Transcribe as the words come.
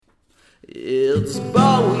It's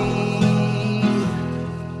Bowie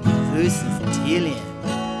versus Dylan.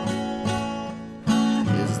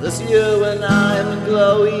 Is this you when I'm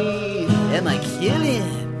glowy? Am I killing?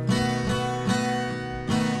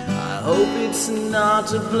 I hope it's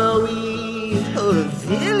not a blowy or a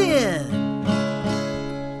villain.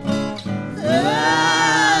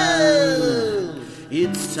 Oh,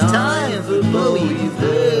 it's time for Bowie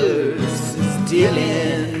versus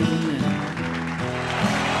Dylan.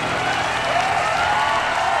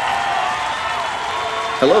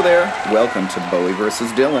 Hello there. Welcome to Bowie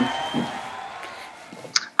versus Dylan.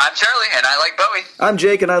 I'm Charlie, and I like Bowie. I'm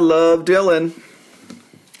Jake, and I love Dylan.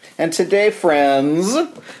 And today, friends,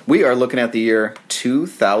 we are looking at the year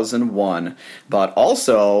 2001. But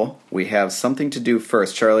also, we have something to do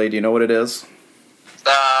first. Charlie, do you know what it is?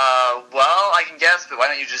 Well, I can guess, but why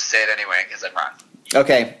don't you just say it anyway, because I'm wrong.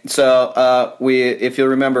 Okay, so if you'll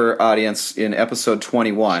remember, audience, in episode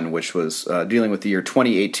 21, which was dealing with the year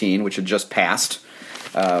 2018, which had just passed,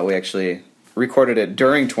 we actually recorded it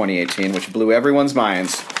during 2018, which blew everyone's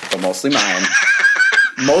minds, but mostly mine.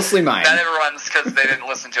 Mostly mine. Not everyone's, because they didn't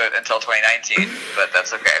listen to it until 2019, but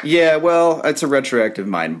that's okay. Yeah, well, it's a retroactive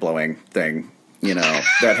mind-blowing thing. You know,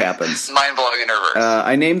 that happens. Mind-blowing in reverse.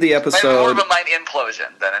 I named the episode... More of a mind implosion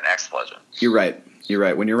than an explosion. You're right.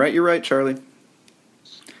 When you're right, Charlie.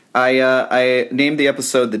 I named the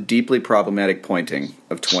episode The Deeply Problematic Pointing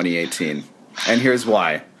of 2018. And here's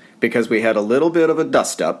why. Because we had a little bit of a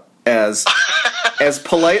dust-up, as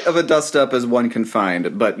polite of a dust-up as one can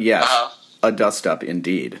find, but yes, a dust-up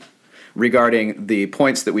indeed, regarding the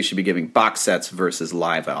points that we should be giving box sets versus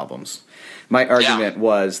live albums. My argument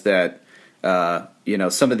was that,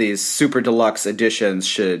 some of these super deluxe editions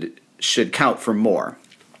should count for more.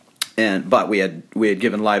 But we had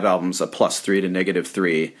given live albums a +3 to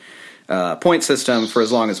 -3 point system for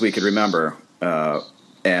as long as we could remember,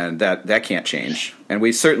 and that can't change. And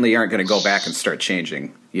we certainly aren't going to go back and start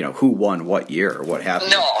changing, who won what year or what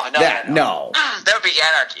happened. No. That would be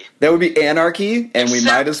anarchy. That would be anarchy, and we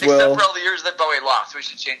might as well. Except for all the years that Bowie lost, we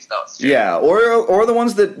should change those too. Yeah, or the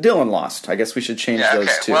ones that Dylan lost. I guess we should change those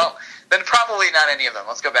too. Well, then probably not any of them.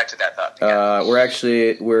 Let's go back to that thought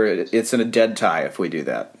again. It's in a dead tie if we do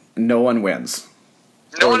that. No one wins.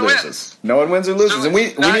 No one wins. No one wins or loses, So and we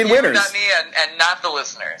need winners. Not me, and not the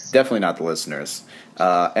listeners. Definitely not the listeners.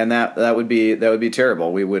 And that would be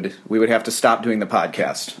terrible. We would have to stop doing the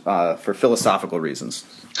podcast for philosophical reasons.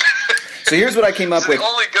 So here's what I came up with. It's the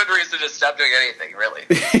only good reason to stop doing anything, really.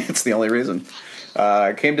 It's the only reason.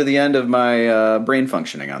 I came to the end of my brain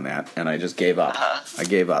functioning on that, and I just gave up. I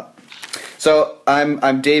gave up. So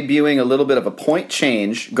I'm debuting a little bit of a point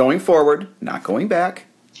change going forward, not going back,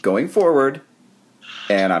 going forward.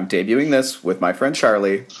 And I'm debuting this with my friend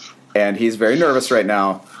Charlie, and he's very nervous right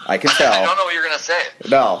now. I can tell. I don't know what you're going to say.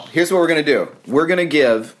 No, here's what we're going to do. We're going to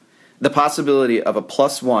give the possibility of a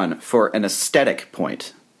 +1 for an aesthetic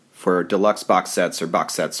point for deluxe box sets or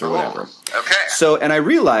whatever. Okay. So, and I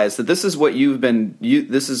realize that this is what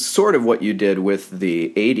this is sort of what you did with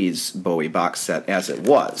the 80s Bowie box set as it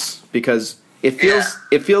was, because it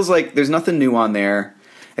feels like there's nothing new on there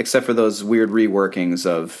except for those weird reworkings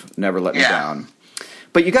of Never Let Me Down.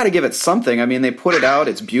 But you got to give it something. I mean, they put it out.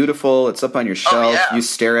 It's beautiful. It's up on your shelf. You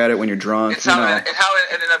stare at it when you're drunk. It's how it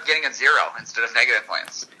ended up getting a 0 instead of negative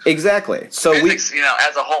points. Exactly. So physics,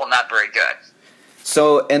 as a whole, not very good.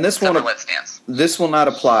 So, and this will not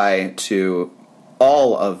apply to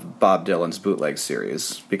all of Bob Dylan's bootleg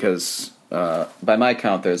series, because by my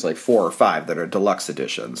count, there's like 4 or 5 that are deluxe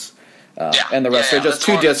editions. And the rest are just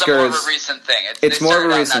It's more of a recent thing. It's more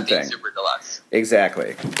of a recent thing. Super deluxe.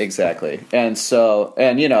 Exactly. And so,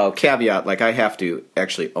 caveat, like I have to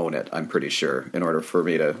actually own it, I'm pretty sure, in order for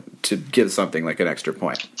me to give something like an extra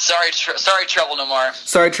point. Sorry, Trouble No More.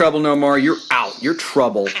 Sorry, Trouble No More. You're out. You're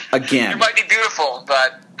trouble again. You might be beautiful,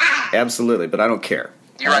 but... Absolutely, but I don't care.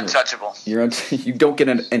 You're untouchable. You don't get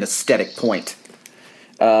an aesthetic point.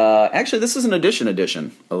 Actually, this is an edition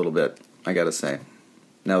a little bit, I gotta say.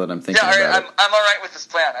 Now that I'm thinking about it. I'm all right with this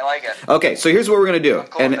plan. I like it. Okay, so here's what we're going to do. I'm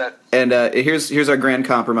cool with it. Here's our grand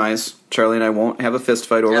compromise. Charlie and I won't have a fist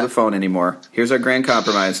fight over the phone anymore. Here's our grand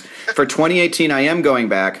compromise. For 2018, I am going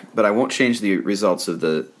back, but I won't change the results of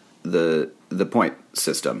the point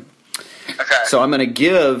system. Okay. So I'm going to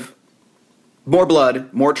give More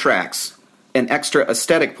Blood, More Tracks, an extra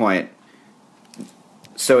aesthetic point.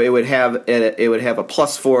 So it would have a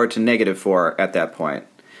 +4 to -4 at that point.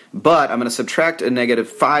 But I'm going to subtract a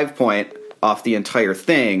 -5 point off the entire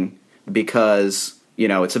thing because,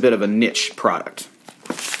 it's a bit of a niche product.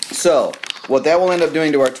 So, what that will end up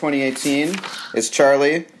doing to our 2018 is,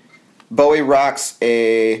 Charlie, Bowie rocks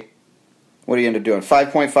a, what do you end up doing,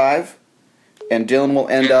 5.5? and Dylan will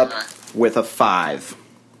end up with a 5.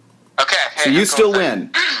 Okay. Hey, So you still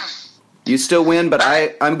win. You still win, but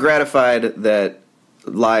I'm gratified that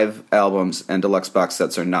live albums and deluxe box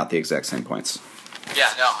sets are not the exact same points. Yeah,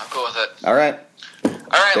 no, I'm cool with it. All right. All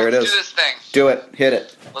right, There it let's is. do this thing. Do it. Hit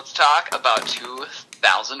it. Let's talk about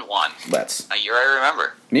 2001. Let's. A year I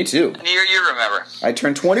remember. Me too. A year you remember. I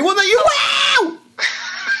turned 21 that year. Wow!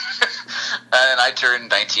 And I turned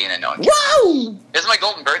 19 and no one cares. Wow! It's my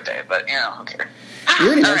golden birthday, but, who cares? You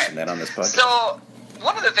already All mentioned right. that on this podcast. So,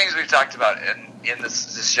 one of the things we've talked about in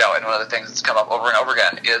this show, and one of the things that's come up over and over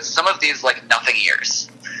again, is some of these, like, nothing years,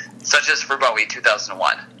 such as for Bowie,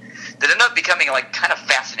 2001, that end up becoming, like, kind of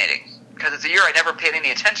fascinating, because it's a year I never paid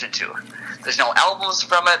any attention to. There's no albums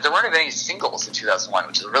from it. There weren't even any singles in 2001,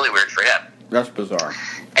 which is really weird for him. That's bizarre.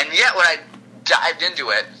 And yet, when I dived into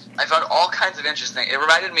it, I found all kinds of interesting. It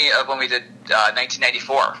reminded me of when we did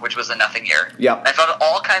 1994, which was a nothing year. Yep. I found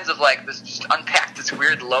all kinds of just unpacked this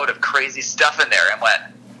weird load of crazy stuff in there, and went.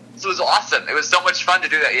 This was awesome. It was so much fun to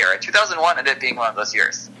do that year. 2001 ended up being one of those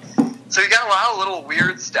years. So we got a lot of little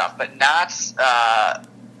weird stuff, but not a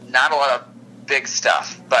lot of big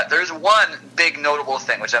stuff. But there's one big notable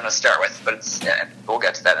thing, which I'm going to start with, but we'll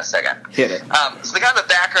get to that in a second. Hit it. So the kind of the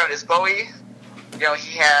background is Bowie.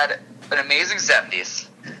 He had an amazing 70s,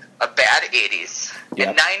 a bad 80s, Yep.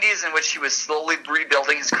 and 90s in which he was slowly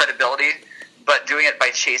rebuilding his credibility, but doing it by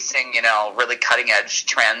chasing, really cutting-edge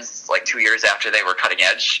trends, like 2 years after they were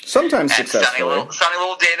cutting-edge. Sometimes And successfully. sounding a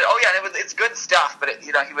little dated. Oh, yeah, it's good stuff, but,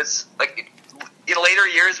 he was, in later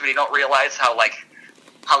years when you don't realize how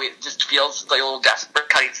he just feels like a little desperate,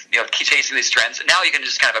 keep chasing these trends. And now you can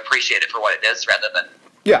just kind of appreciate it for what it is rather than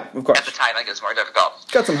Yeah, of course. at the time, I think it was more difficult.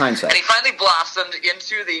 Got some hindsight. And he finally blossomed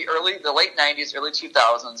into the late 90s, early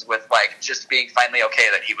 2000s with, just being finally okay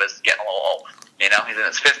that he was getting a little old. He's in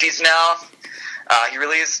his 50s now. He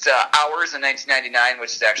released Hours in 1999,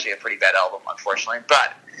 which is actually a pretty bad album, unfortunately.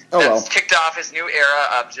 But that's kicked off his new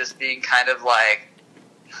era of just being kind of what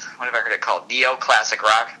have I heard it called? Neo-classic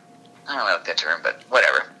rock? I don't know that term, but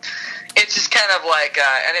whatever. It's just kind of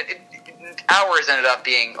Hours ended up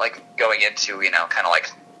being, going into, kind of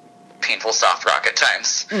painful soft rock at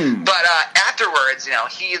times. But afterwards,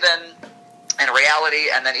 he then, in Reality,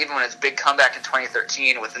 and then even when his big comeback in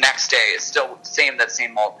 2013 with The Next Day, is still that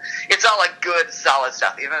same mold. It's all, good, solid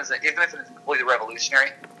stuff. Even if it's completely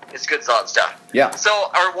revolutionary, it's good, solid stuff. Yeah.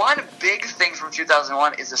 So our one big thing from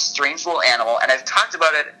 2001 is A Strange Little Animal, and I've talked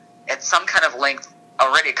about it at some kind of length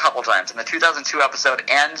already a couple times in the 2002 episode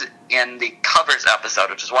and in the covers episode,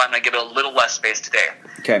 which is why I'm going to give it a little less space today.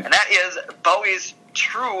 Okay. And that is Bowie's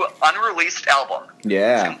true unreleased album.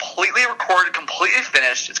 Yeah. It's completely recorded, completely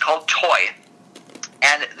finished. It's called Toy.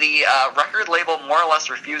 And the record label more or less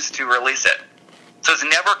refused to release it. So it's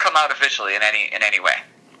never come out officially in any way.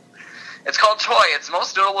 It's called Toy. It's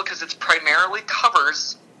most notable because it's primarily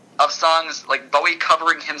covers of songs like Bowie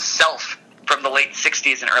covering himself from the late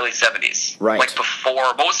 60s and early 70s. Right.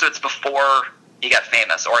 Most of it's before he got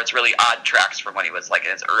famous, or it's really odd tracks from when he was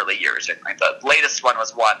in his early years. The latest one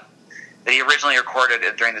was one that he originally recorded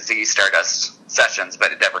during the Ziggy Stardust sessions,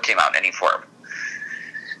 but it never came out in any form.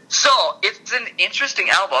 So, it's an interesting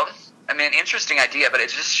album. An interesting idea, but it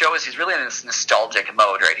just shows he's really in this nostalgic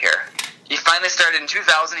mode right here. He finally started in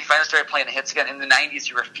 2000, he finally started playing the hits again. In the 90s,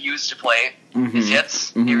 he refused to play his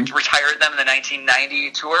hits. He retired them in the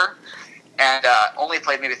 1990 tour, and only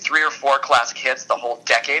played maybe 3 or 4 classic hits the whole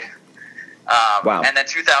decade. Wow. And then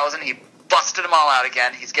 2000, he busted them all out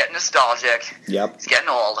again. He's getting nostalgic. Yep. He's getting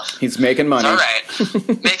old. He's making money. It's all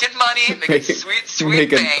right. Making money, making sweet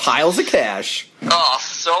making bank. piles of cash. Oh,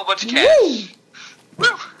 so much cash. Woo!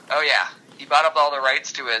 Woo! Oh, yeah. He bought up all the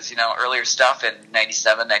rights to his, earlier stuff in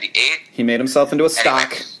 97, 98. He made himself into a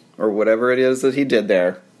stock, Anyway. or whatever it is that he did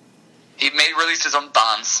there. He released his own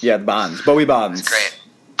bonds. Yeah, bonds. Bowie bonds. It's great.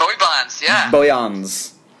 Bowie bonds, yeah.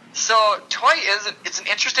 Bowie-ons. So, Toy it's an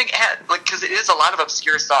interesting ad, because it is a lot of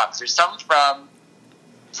obscure songs. There's some from,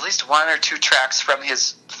 at least 1 or 2 tracks from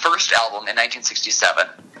his first album in 1967.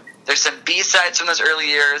 There's some B-sides from those early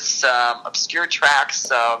years, some obscure tracks,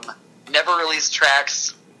 some never-released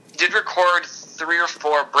tracks. He did record 3 or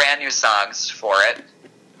 4 brand new songs for it.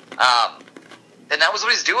 And that was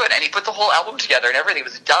what he's doing. And he put the whole album together and everything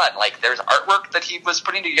was done. There's artwork that he was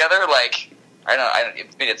putting together,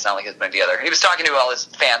 It made it sound like he was putting together. He was talking to all his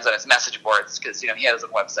fans on his message boards because he had his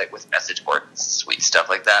own website with message boards, sweet stuff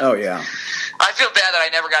like that. Oh yeah. I feel bad that I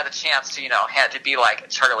never got the chance to had to be like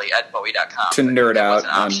Charlie at Bowie.com to nerd out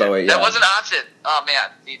on Bowie. Yeah. That wasn't an option. Oh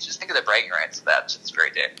man, you just think of the bragging rights of that. It's a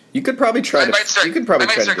great day. You could probably try to. You could probably I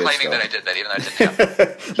might try start to claiming that I did that, even though I didn't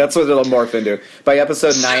have. That's what it'll morph into. By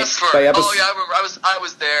episode 9. Oh yeah, I remember. I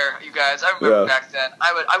was there, you guys. I remember back then.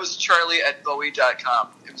 I was Charlie at Bowie.com.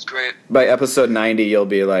 It was great. By episode 90, you'll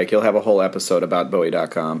have a whole episode about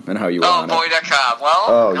Bowie.com and how you were on it. Bowie.com.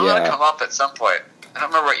 Well, it'll come up at some point. I don't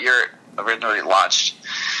remember what year it originally launched.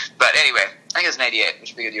 But anyway, I think it was 98,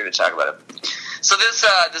 which would be a good year to talk about it. So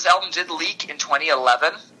this album did leak in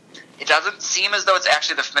 2011. It doesn't seem as though it's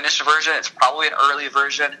actually the finished version. It's probably an early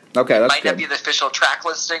version. Okay, that's It might not be the official track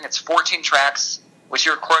listing. It's 14 tracks, which he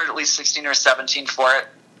recorded at least 16 or 17 for it.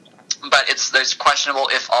 But there's questionable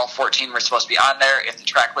if all 14 were supposed to be on there, if the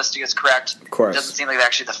track listing is correct. Of course. It doesn't seem like they're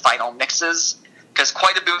actually the final mixes, because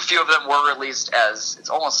quite a few of them were released it's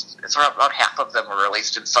about half of them were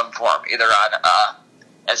released in some form, either on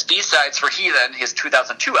as B-sides for Heathen, his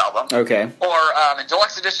 2002 album. Okay. Or in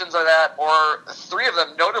deluxe editions of that, or 3 of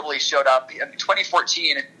them notably showed up in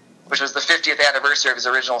 2014, which was the 50th anniversary of his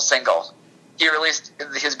original single. He released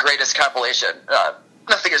his greatest compilation,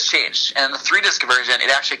 Nothing Has Changed. And in the 3-disc version,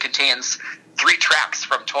 it actually contains 3 tracks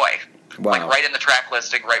from Toy. Wow. Like right in the track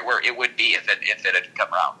listing, right where it would be if it had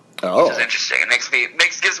come around. Oh. Which is interesting.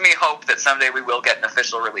 It gives me hope that someday we will get an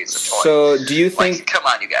official release of Toy. So do you think... come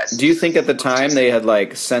on, you guys. Do you think at the time they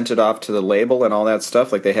had sent it off to the label and all that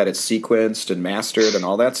stuff? Like they had it sequenced and mastered and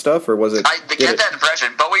all that stuff? Or was it... I get that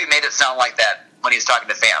impression. Bowie made it sound like that when he was talking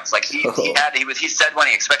to fans. Like he said when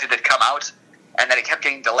he expected it to come out, and that it kept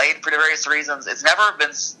getting delayed for various reasons. It's never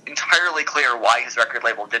been entirely clear why his record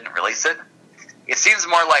label didn't release it. It seems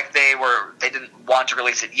more like they didn't want to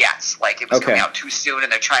release it yet. Like it was coming out too soon,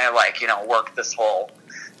 and they're trying to work this whole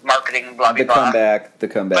marketing blah blah blah. The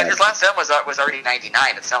comeback. But his last album was already 99.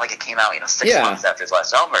 It's not like it came out 6 months after his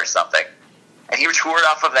last album or something. And he toured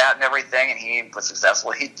off of that and everything, and he was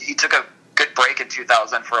successful. He took a good break in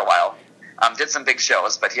 2000 for a while. Did some big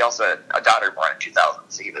shows, but he also had a daughter born in 2000,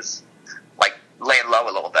 so he was laying low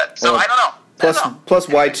a little bit. So I don't know. Plus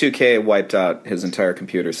Y2K wiped out his entire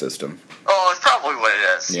computer system. Oh, it's probably what it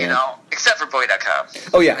is, except for Bowie.com.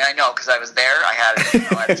 Oh, yeah. I mean, I know, because I was there. I had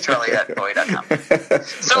it. I was Charlie at Bowie.com.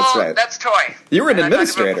 So that's right. That's Toy. You were an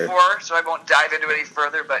administrator. I talked about it before, so I won't dive into it any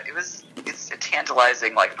further, but it's a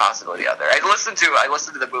tantalizing possibility out there. I listened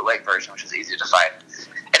to the bootleg version, which is easy to find.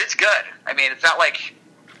 And it's good. I mean, it's not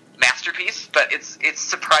masterpiece, but it's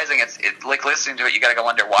surprising. It's like listening to it, you gotta go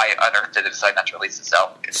wonder why on earth did they decide not to release this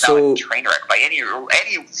album. It's not a train wreck by any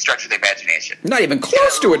stretch of the imagination. Not even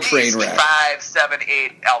close to a train wreck. 5, 7,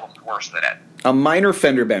 8 albums worse than it. A minor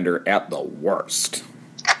fender bender at the worst.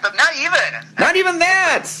 Not even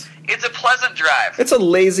that. It's a pleasant drive. It's a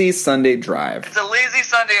lazy Sunday drive. It's a lazy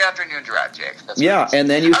Sunday afternoon drive, Jake. And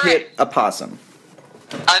then you hit a possum.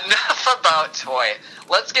 Enough about Toy.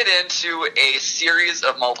 Let's get into a series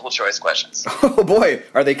of multiple choice questions. Oh boy,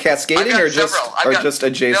 are they cascading or just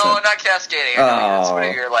adjacent? No, not cascading. That's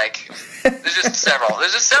what you're like. There's just several.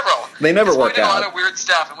 They never work out. A lot of weird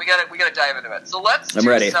stuff, and we got to dive into it. So let's do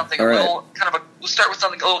something All right. We'll start with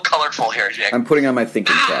something a little colorful here, Jake. I'm putting on my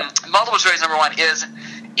thinking cap. Multiple choice number 1 is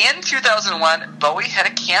in 2001, Bowie had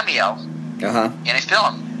a cameo in a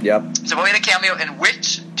film. Yep. So Bowie had a cameo in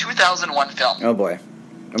which 2001 film? Oh boy,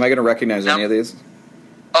 am I going to recognize any of these?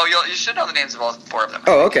 Oh, you should know the names of all 4 of them.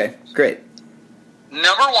 Oh, okay, great.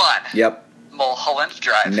 Number 1. Yep. Mulholland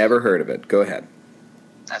Drive. Never heard of it. Go ahead.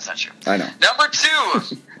 That's not true. I know. Number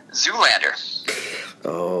 2. Zoolander.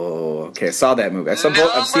 Oh, okay. I saw that movie. I've seen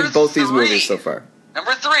both these movies so far.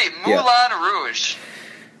 Number 3. Moulin Rouge.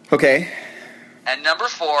 Okay. And number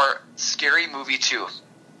 4. Scary Movie 2.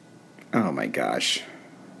 Oh my gosh.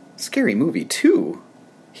 Scary Movie 2?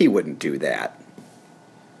 He wouldn't do that.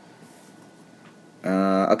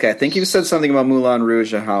 Okay, I think you said something about Moulin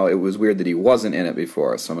Rouge and how it was weird that he wasn't in it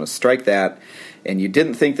before, so I'm going to strike that. And you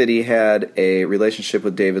didn't think that he had a relationship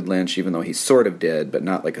with David Lynch, even though he sort of did, but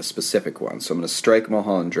not like a specific one. So I'm going to strike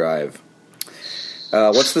Mulholland Drive.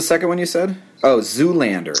 What's the second one you said? Oh,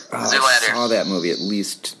 Zoolander. Oh, Zoolander. I saw that movie at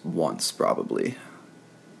least once, probably.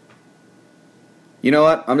 You know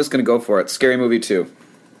what? I'm just going to go for it. Scary Movie 2.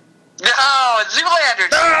 No, Zoolander.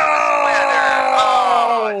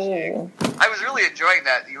 Oh, I was really enjoying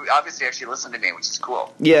that. You obviously actually listened to me, which is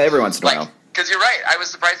cool. Yeah, every once in a while. Because you're right. I was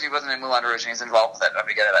surprised he wasn't in Moulin Rouge, and he's involved with it. I'm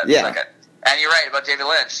going to get to that in a second. And you're right about David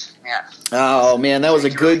Lynch. Yeah. Oh man, that was a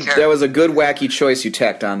You really good care. that was a good wacky choice you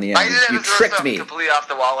tacked on the I end. didn't You throw tricked stuff me. completely off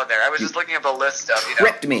the wall in there. I was just looking up a list of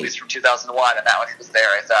Tricked me. movies from 2001, and that one was there.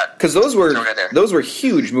 I thought Because those throw it there. were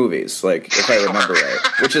huge movies, like if I remember right,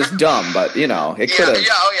 which is dumb, but it could have.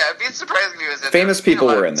 It'd be surprising if he was in Famous there. people A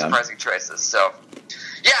lot were of in them. Surprising choices. So,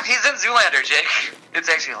 yeah, he's in Zoolander, Jake. It's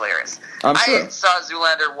actually hilarious. I'm sure. I saw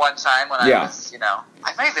Zoolander one time when Yeah. I was,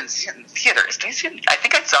 I might have even seen it in theaters. Did I see it? I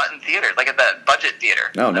think I saw it in theaters, like at that budget theater.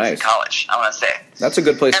 Oh, when I was nice. in college, I want to say. That's a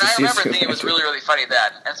good place And to I see. remember thinking it was really, really funny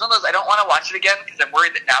then. And some of those, I don't want to watch it again because I'm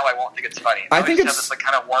worried that now I won't think it's funny. I Now think just it's- have this like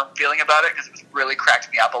kind of warm feeling about it because it was really cracked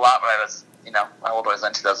me up a lot when I was, how old was I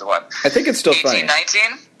in 2001? I think it's still funny. 19.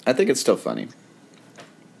 I think it's still funny.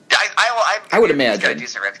 I I would He's got a imagine.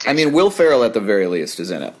 decent reputation. I mean, Will Ferrell at the very least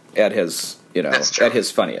is in it at his, That's true. at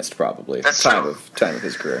his funniest probably. That's time true. of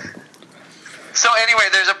his career. So anyway,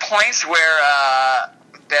 there's a point where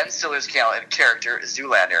Ben Stiller's character,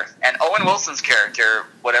 Zoolander, and Owen Wilson's character,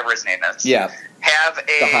 whatever his name is, Yeah. have The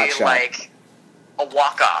hotshot. a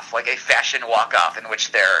walk-off, like a fashion walk-off in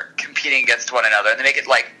which they're competing against one another, and they make it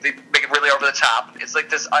really over the top. It's like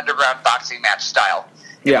this underground boxing match style,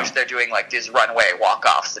 in Yeah. which they're doing like these runway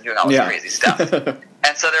walk-offs and doing all this Yeah. crazy stuff.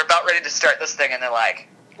 And so they're about ready to start this thing, and they're like,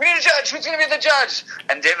 "We need a judge. Who's going to be the judge?"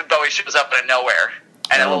 And David Bowie shows up out of nowhere.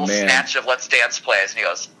 And a Oh, little man. snatch of Let's Dance plays, and he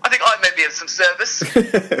goes, "I think I may be of some service."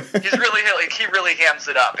 He really hams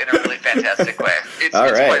it up in a really fantastic way. It's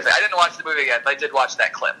All right. quite- I didn't watch the movie yet, but I did watch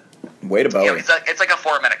that clip. Way to Bowie. It's like a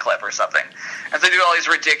 4-minute clip or something. And so they do all these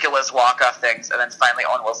ridiculous walk-off things, and then finally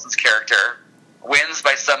Owen Wilson's character wins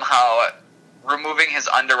by somehow removing his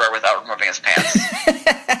underwear without removing his pants.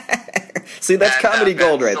 See, that's And, comedy Ben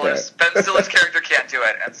gold right Stiller's- there. Ben Stiller's character can't do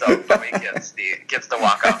it, and so Bowie gets the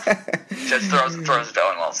walk-off. Just throws it to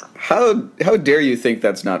Owen Wilson. How dare you think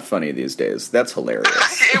that's not funny these days? That's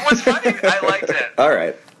hilarious. It was funny. I liked it. All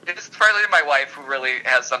right. It's partly my wife who really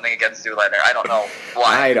has something against Zoolander. I don't know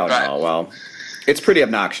why. I don't but know. Well, it's pretty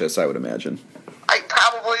obnoxious, I would imagine.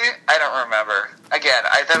 I don't remember. Again,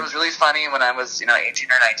 I thought it was really funny when I was 18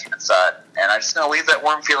 or 19 and saw it, and I'm just gonna leave that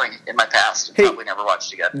warm feeling in my past. Hey, Probably never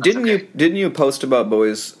watched it again. That's okay. Didn't you post about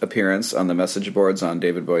Bowie's appearance on the message boards on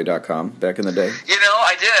davidbowie.com back in the day?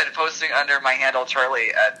 I did, posting under my handle Charlie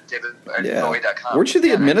at davidbowie.com. Weren't you the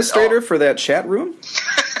And I did- administrator for that chat room?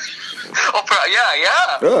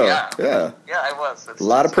 yeah. Oh, yeah. yeah. Yeah, I was. A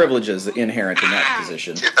lot of privileges inherent in that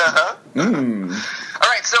position. Uh-huh. Mm. All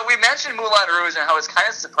right, so we mentioned Moulin Rouge and how it's kind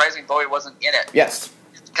of surprising Bowie wasn't in it Yes.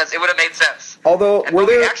 because it would have made sense. Although, And were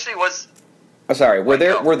Bowie there? actually was. Oh, sorry, were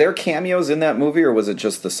Go. there cameos in that movie, or was it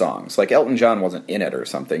just the songs? Like Elton John wasn't in it or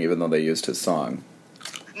something, even though they used his song.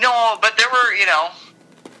 No, but there were,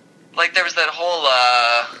 there was that whole,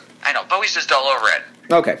 Bowie's just all over it.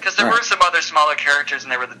 Okay. Because there all were right. some other smaller characters,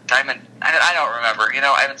 and they were the Diamond. I don't remember.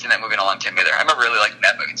 I haven't seen that movie in a long time either. I remember really liking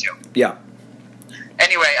that movie too. Yeah.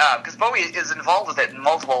 Anyway, because Bowie is involved with it in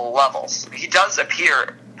multiple levels. He does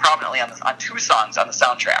appear prominently on 2 songs on the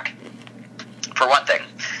soundtrack, for one thing.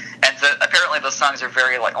 And apparently those songs are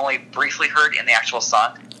very, only briefly heard in the actual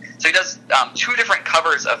song. So he does 2 different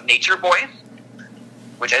covers of Nature Boy,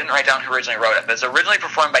 which I didn't write down who originally wrote it, but it's originally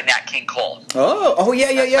performed by Nat King Cole. Oh, yeah.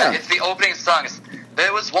 It's the opening song.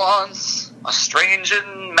 There was once a strange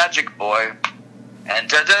and magic boy, and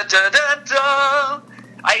da-da-da-da-da.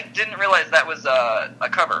 I didn't realize that was a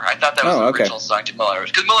cover. I thought that was the original song to Moulin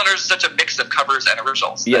Rouge. Because Moulin Rouge is such a mix of covers and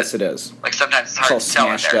originals. Yes, it is. Sometimes it's It's all hard to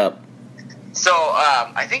tell in smashed there. up. So,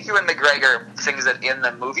 I think Ewan McGregor sings it in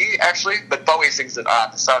the movie, actually, but Bowie sings it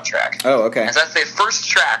on the soundtrack. Oh, okay. And so that's the first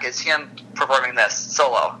track is him performing this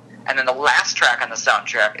solo. And then the last track on the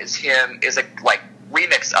soundtrack is a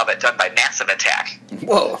remix of it done by Massive Attack.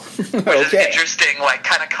 Whoa. Which is Okay. interesting,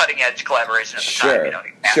 kind of cutting edge collaboration at the Sure,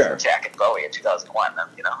 time. Massive sure. Attack and Bowie in 2001.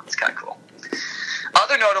 It's kind of cool.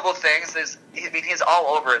 Other notable things is, he's all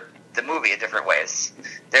over the movie in different ways.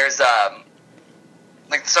 There's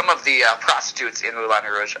some of the prostitutes in Moulin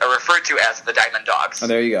Rouge are referred to as the Diamond Dogs. Oh,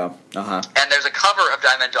 there you go. Uh-huh. And there's a cover of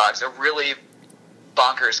Diamond Dogs, a really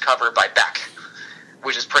bonkers cover by Beck,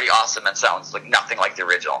 which is pretty awesome and sounds like nothing like the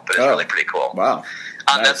original, but it's really pretty cool. Wow.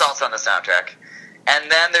 Nice. That's also on the soundtrack.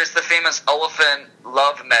 And then there's the famous Elephant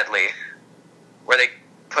Love Medley, where they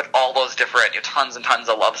put all those different, tons and tons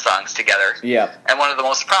of love songs together. Yep. And one of the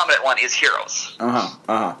most prominent one is Heroes.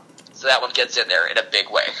 Uh-huh. So that one gets in there in a big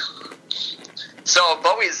way. So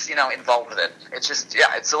Bowie's, involved with it. It's just,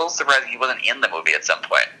 it's a little surprising he wasn't in the movie at some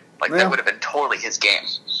point. Yeah. That would have been totally his game.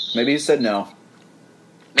 Maybe he said no.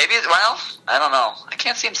 Maybe, I don't know. I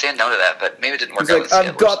can't see him saying no to that, but maybe it didn't work He's out. like, with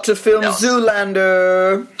I've got to film No.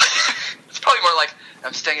 Zoolander. It's probably more like,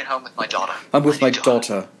 I'm staying at home with my daughter. I'm with my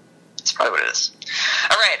daughter. That's probably what it is.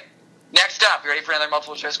 All right. Next up, you ready for another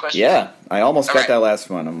multiple choice question? Yeah, I almost got Alright. that last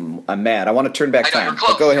one. I'm mad. I want to turn back I know, time. you're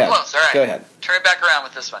close. But go ahead. You're close. All right. Go ahead. Turn it back around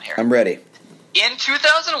with this one here. I'm ready. In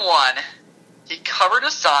 2001, he covered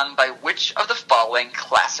a song by which of the following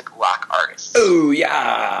classic rock artists? Oh,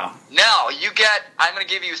 yeah. Now, I'm going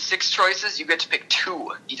to give you 6 choices. You get to pick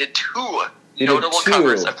 2. He did 2 He did notable 2.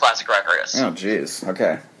 covers of classic rock artists. Oh, jeez.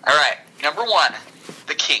 Okay. All right. Number 1,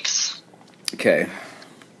 The Kinks. Okay.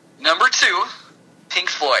 Number 2, Pink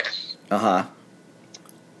Floyd. Uh-huh.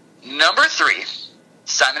 Number 3,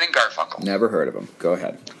 Simon and Garfunkel. Never heard of him. Go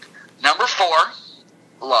ahead. Number 4,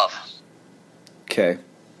 Love. Okay.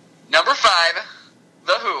 Number 5,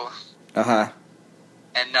 The Who. Uh-huh.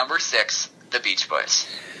 And number 6, The Beach Boys.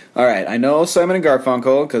 All right. I know Simon and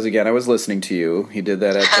Garfunkel because, again, I was listening to you. He did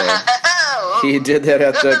that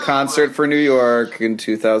at the concert for New York in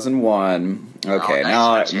 2001. Okay. nice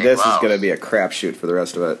Now, one, Jake. this Wow. is going to be a crapshoot for the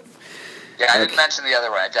rest of it. Yeah, I didn't mention the other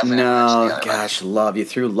one. I definitely didn't mention No, the other gosh, Love. You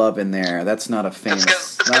threw Love in there. That's not a one. famous...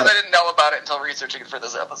 It's because I didn't know about it until researching for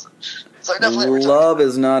this episode. So I definitely Love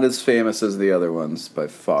is not as famous as the other ones by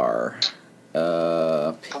far.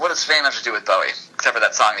 But what does fame have to do with Bowie? Except for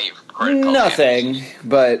that song that you recorded. called Nothing,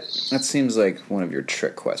 but that seems like one of your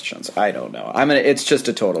trick questions. I don't know. It's just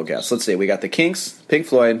a total guess. Let's see. We got the Kinks, Pink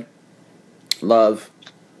Floyd, Love,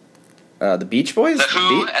 the Beach Boys? The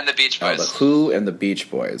Who and the Beach Boys. Oh, the Who and the Beach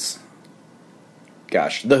Boys.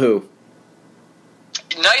 Gosh, the Who.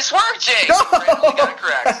 Nice work, Jake! You got it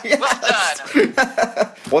correct. Yes. Well done.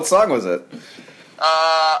 What song was it?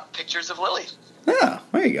 Pictures of Lily. Ah,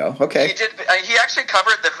 there you go. Okay. He did. He actually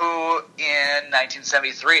covered the Who in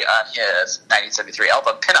 1973 on his 1973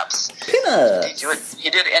 album Pinups. Pinups. He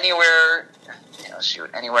did Anywhere.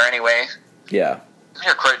 Anywhere, Anyway. Yeah. He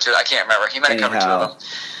recorded 2. I can't remember. He might have covered 2 Anyhow. of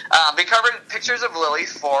them. He covered Pictures of Lily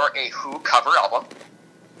for a Who cover album.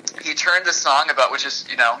 He turned the song about, which is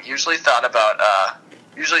usually thought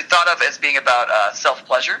of as being about self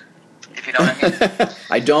pleasure, if you know what I mean.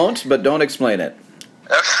 I don't, but don't explain it.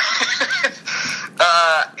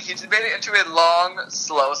 He made it into a long,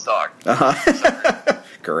 slow song. Uh-huh.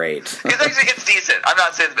 Great. It's decent. I'm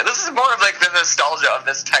not saying, but this is more of like the nostalgia of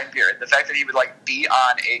this time period. The fact that he would like be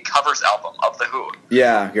on a covers album of the Who,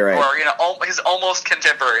 Yeah, you're right. or his almost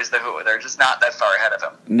contemporaries, the Who. They're just not that far ahead of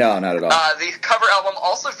him. No, not at all. The cover album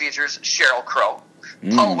also features Sheryl Crow,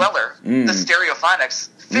 Paul Weller, the Stereophonics,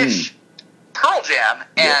 Fish, Pearl Jam,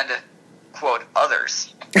 and quote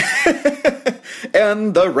others.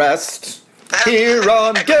 And the rest here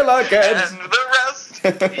on Gilligan's. And the rest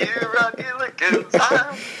here on Gilligan's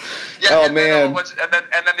Island. Yeah, Oh, and man. Then,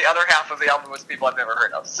 and then the other half of the album was people I've never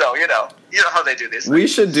heard of. So you know how they do these. We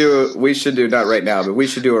should do not right now, but we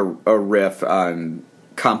should do a riff on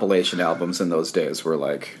compilation albums in those days where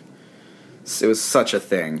like it was such a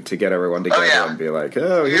thing to get everyone together and be like,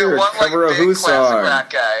 oh, You here, want, cover like, a Who big classic song. rock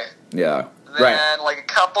guy. Yeah. Then Right. like a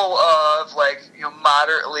couple of like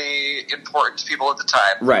moderately important people at the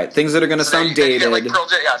time. Right. Things that are going to So then sound you dated. get like Pearl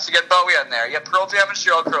Jam, so you get Bowie in there. You get Pearl Jam and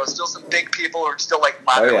Sheryl Crow, still some big people who are still like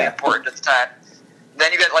moderately important at the time.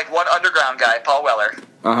 Then you get like one underground guy, Paul Weller,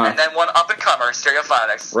 and then one up and comer,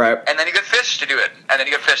 Stereophonics, Right. And then you get Fish to do it, and then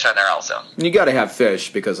you get Fish on there also. You got to have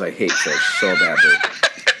Fish because I hate Fish so badly.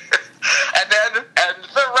 and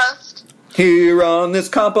the rest. Here on this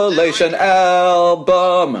compilation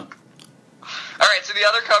album. All right, so the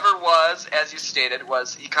other cover was, as you stated,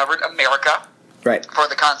 he covered America Right. for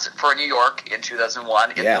the concert for New York in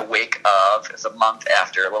 2001 in the wake of, it's a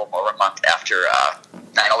little more of a month after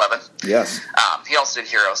 9/11. Yes. He also did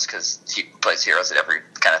Heroes because he plays Heroes at every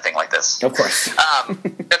kind of thing like this. Of course. And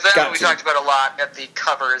then we talked about a lot at the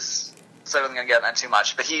covers, so I wasn't going to get on too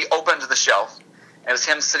much, but he opened the show. It was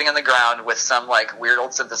him sitting on the ground with some like weird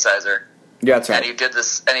old synthesizer. Yeah, that's right. And he did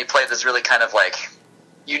this, and he played this really kind of like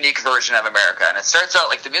unique version of America. And it starts out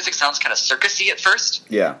like the music sounds kind of circusy at first.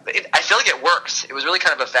 Yeah. But I feel like it works. It was really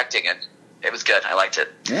kind of affecting, and it was good. I liked it.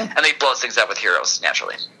 Yeah. And they blows things up with Heroes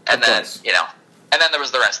naturally. And then and then there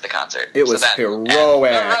was the rest of the concert. It was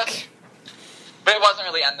heroic. But it wasn't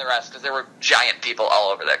really end the rest because there were giant people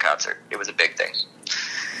all over that concert. It was a big thing.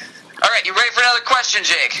 All right, you ready for another question,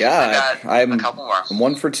 Jake? Yeah, I'm a couple more. I'm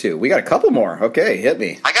 1 for 2. We got a couple more. Okay, hit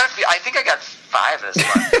me. I think I got 5 this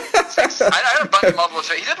one. 6. I had a bunch of multiple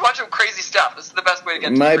choice. He did a bunch of crazy stuff. This is the best way to get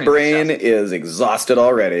to My crazy brain stuff. is exhausted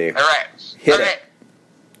already. All right. Hit okay. it.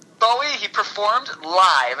 Bowie, he performed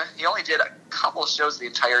live. He only did a couple of shows the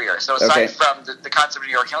entire year. So aside from the concert in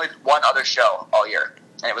New York, he only did one other show all year.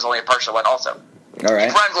 And it was only a partial one also. All right.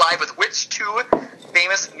 He performed live with which 2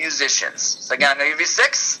 famous musicians? So again, I'm going to give you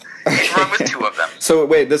 6. He performed with 2 of them. So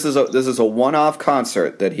wait, this is a one-off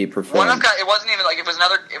concert that he performed. It wasn't even like it was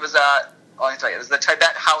another. It was let me tell you, it was the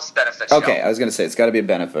Tibet House benefit show. Okay, I was going to say it's got to be a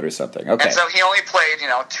benefit or something. Okay. And so he only played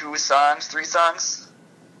 2 songs, 3 songs.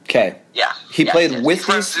 Okay. Yeah. He played with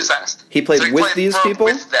these. He played with these people.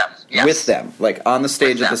 With them. Yes. With them, like on the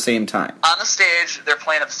stage at the same time. On the stage, they're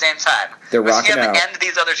playing at the same time. They're rocking out. And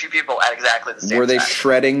these other 2 people at exactly the same time. Were they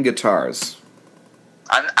shredding guitars?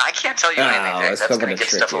 I can't tell you anything, Jake. That's going to give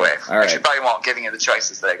stuff away. All right. I should probably won't giving you the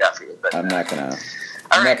choices that I got for you. But I'm not gonna. All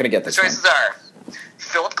I'm right, not gonna get this. The choices are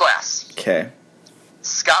Philip Glass, Okay.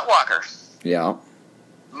 Scott Walker, Yeah.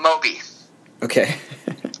 Moby, Okay.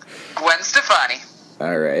 Gwen Stefani,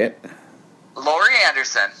 All right. Laurie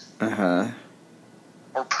Anderson, Uh-huh.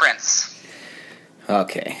 or Prince.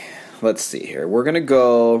 Okay. Let's see here. We're gonna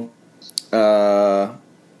go. All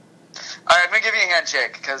right, I'm gonna give you a hand,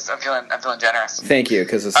 Jake, because I'm feeling generous. Thank you,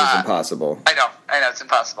 because this is impossible. I know, it's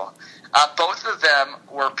impossible. Both of them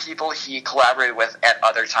were people he collaborated with at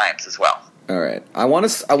other times as well. All right. I want to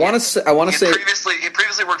say. He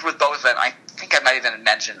previously worked with both of them. I think I might even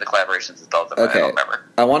mention the collaborations with both of them. Okay. I don't remember.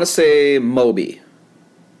 I want to say Moby.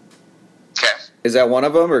 Okay. Is that one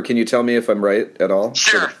of them, or can you tell me if I'm right at all?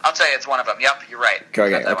 Sure, I'll tell you it's one of them. Yep, you're right. Okay,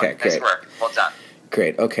 Got that one. Nice work. Well done.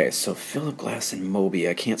 Great. Okay, so Philip Glass and Moby.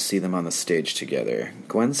 I can't see them on the stage together.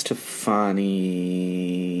 Gwen Stefani,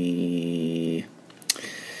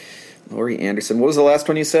 Laurie Anderson. What was the last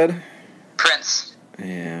one you said? Prince.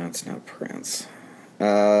 Yeah, it's not Prince.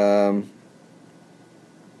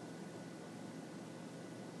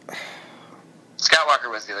 Scott Walker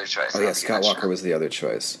was the other choice. Oh yeah, Scott Walker was the other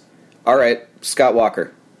choice. All right, Scott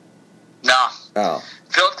Walker. No. Oh.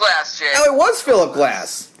 Philip Glass, Jake. Oh, it was Philip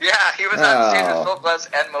Glass. Yeah, he was on stage with Philip Glass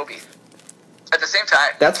and Moby at the same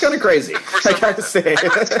time. That's kind of crazy. I gotta say. I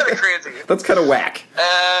know, it's kind of crazy. That's kind of whack.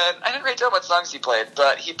 And I didn't write down what songs he played,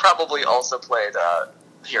 but he probably also played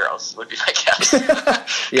Heroes, would be my guess.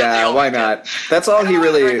 Yeah, why not? That's all he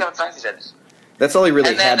really. That's all he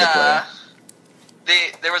really had to play.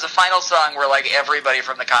 There was a final song where like everybody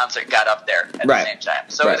from the concert got up there at the same time.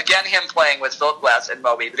 So it was again him playing with Philip Glass and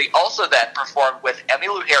Moby, but he also then performed with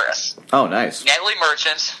Emmylou Harris. Oh, nice. Natalie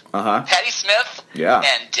Merchant, Patti Smith,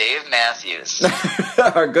 and Dave Matthews.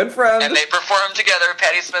 Our good friend. And they performed together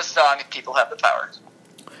Patti Smith's song, People Have the Power.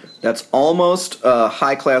 That's almost a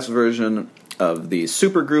high-class version of the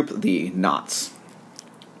supergroup, the Knots.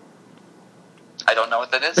 I don't know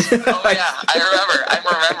what that is. Oh, yeah, I remember. I'm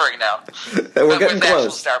remembering now. We're getting with close.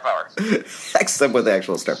 Actual star power. Except with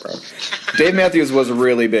actual star power. Dave Matthews was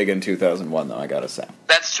really big in 2001, though, I gotta say.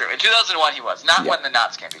 That's true. In 2001, he was. Not when the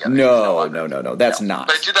Knots came together. No. That's not.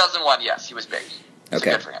 But in 2001, yes, he was big. So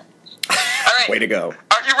okay. Good for him. All right. Way to go.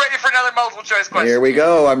 Are you ready for another multiple choice question? Here we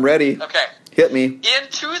go. I'm ready. Okay. Hit me. In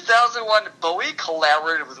 2001, Bowie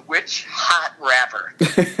collaborated with which hot rapper?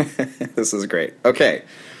 This is great. Okay.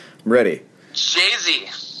 I'm ready. Jay-Z.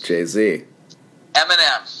 Jay-Z.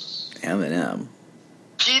 Eminem.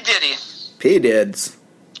 P. Diddy. P. Dids.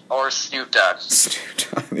 Or Snoop Dogg. Snoop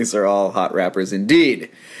Dogg. These are all hot rappers indeed.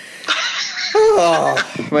 Oh,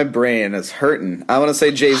 my brain is hurting. I want to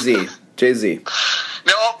say Jay-Z. Jay-Z.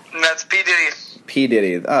 Nope, that's P. Diddy. P.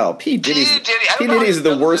 Diddy. Oh, P. Diddy's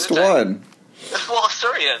the worst one. Well,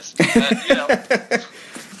 sure he is.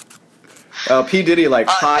 Oh, P. Diddy, like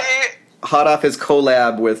hot off his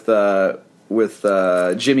collab with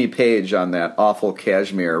Jimmy Page on that awful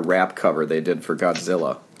Cashmere rap cover they did for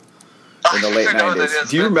Godzilla in the late 90s.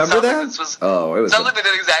 Do you remember that? It was sounds like they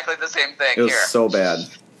did exactly the same thing. It was so bad.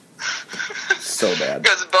 So bad.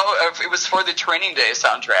 Because it was for the Training Day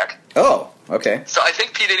soundtrack. Oh, okay. So I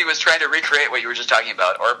think P. Diddy was trying to recreate what you were just talking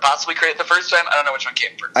about, or possibly create the first time. I don't know which one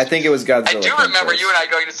came first. I think it was Godzilla. I do remember you and I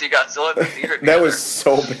going to see Godzilla in the theater together. That was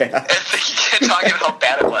so bad. And talking about how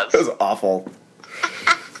bad it was. It was awful.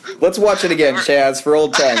 Let's watch it again, Chaz, for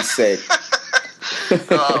old time's sake. So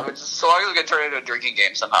long as we can turn it into a drinking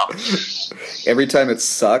game somehow. Every time it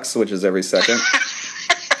sucks, which is every second.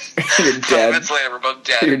 You're dead. 5 minutes later, we're both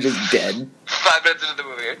dead. You're just dead. 5 minutes into the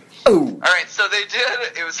movie. Oh. All right, so they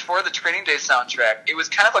did. It was for the Training Day soundtrack. It was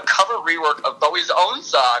kind of a cover rework of Bowie's own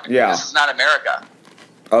song. Yeah. This Is Not America.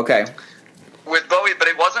 Okay. With Bowie, but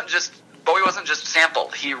Bowie wasn't just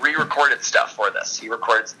sampled. He re-recorded stuff for this. He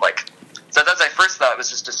recorded so that's I first thought it was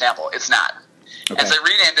just a sample. It's not. Okay. And so they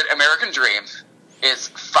renamed it American Dream. It's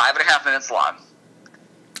 5.5 minutes long.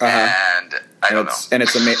 And I don't know. And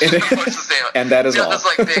it's amazing. And that is all. This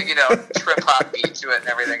like big, trip hop beat to it and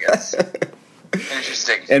everything. It's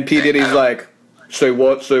interesting. And P. Diddy's like, say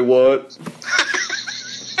what? Say what?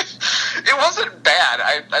 It wasn't bad.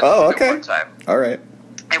 I okay. It one time. All right.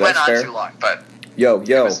 It went on too long, but yo.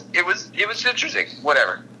 It was interesting.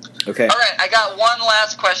 Whatever. Okay. All right, I got one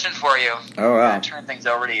last question for you. Oh, wow. I'm going to turn things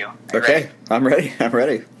over to you. Are you Okay, ready? I'm ready. I'm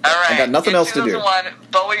ready. All right. I got nothing else to do. In 2001,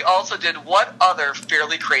 Bowie also did what other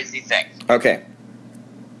fairly crazy thing? Okay.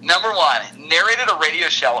 Number 1, narrated a radio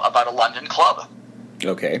show about a London club.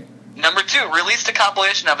 Okay. Number 2, released a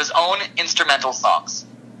compilation of his own instrumental songs.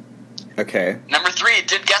 Okay. Number 3,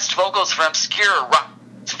 did guest vocals for an obscure rock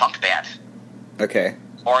funk band. Okay.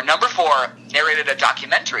 Or number 4, narrated a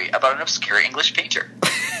documentary about an obscure English painter.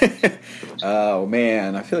 Oh,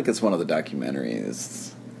 man. I feel like it's one of the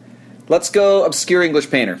documentaries. Let's go obscure English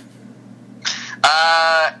painter.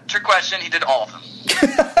 Trick question, he did all of them.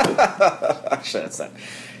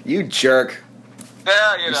 You jerk.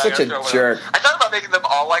 Yeah, You're such a jerk. I thought about making them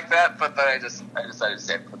all like that, but then I decided to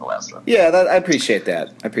save it for the last one. Yeah, I appreciate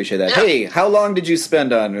that. Yeah. Hey, how long did you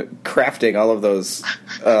spend on crafting all of those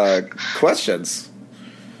questions?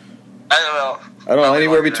 I don't know.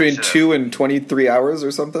 Anywhere between 2 and 23 hours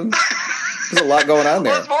or something? There's a lot going on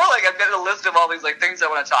there. Well, it's more like I've got a list of all these things I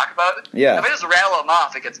want to talk about. Yeah. If I just rattle them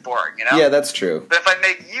off, it gets boring, you know? Yeah, that's true. But if I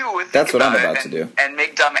make you think That's what I'm about about it to do. and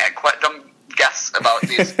make dumb guess about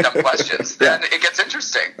these dumb questions, Yeah. then it gets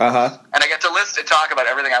interesting. Uh-huh. And I get to list and talk about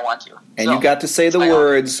everything I want to. And So, you got to say the hang on.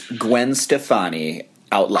 words Gwen Stefani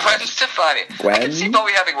out loud. Gwen Stefani. Gwen? I can see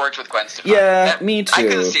Bowie having worked with Gwen Stefani. Yeah, me too. I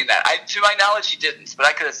could have seen that. To my knowledge, he didn't, but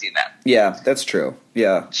I could have seen that. Yeah, that's true.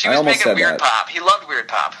 Yeah, She I was almost making said weird that. pop. He loved weird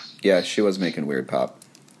pop. Yeah, she was making weird pop.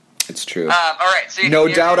 It's true. All right. So No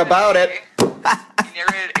he doubt narrated about it. He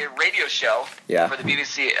narrated a radio show Yeah. for the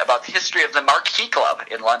BBC about the history of the Marquee Club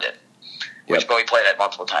in London, which Yep. Bowie played at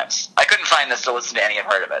multiple times. I couldn't find this to listen to any. I've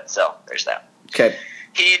heard of it, so there's that. Okay.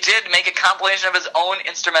 He did make a compilation of his own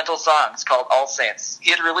instrumental songs called All Saints.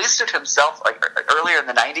 He had released it himself earlier in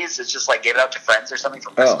the 90s. It's just gave it out to friends or something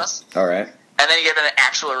for Christmas. Oh, all right. And then he gave it an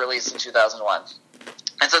actual release in 2001.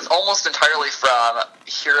 And so it's almost entirely from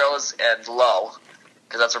Heroes and Low,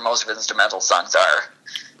 because that's where most of his instrumental songs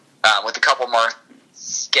are, with a couple more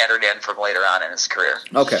scattered in from later on in his career.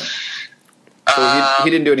 Okay. So he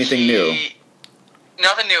didn't do anything new.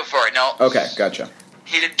 Nothing new for it, no. Okay, gotcha.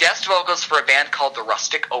 He did guest vocals for a band called the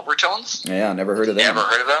Rustic Overtones. Yeah, never heard of them. Never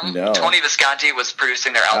heard of them? No. Tony Visconti was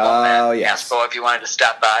producing their album and yes. asked Bowie if he wanted to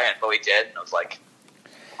stop by, and Bowie did, and it was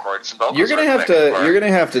record some vocals. You're gonna real have quick to. before- You're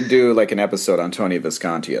gonna have to do an episode on Tony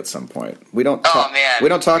Visconti at some point. We don't. Oh, Talk, man. We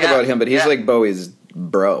don't talk Yeah, about him, but he's yeah. like Bowie's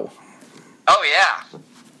bro Oh, yeah.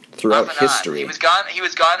 throughout Off and on. history. He was gone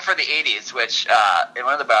for the 80s, which in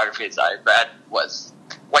one of the biographies I read was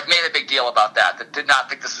made a big deal about that did not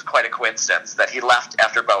think this was quite a coincidence that he left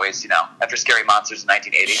after Bowie's, after Scary Monsters in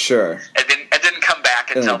 1980. Sure. It didn't come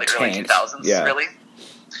back until the early tanked. 2000s, Yeah. really.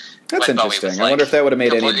 That's When Bowie was, interesting. I wonder if that would have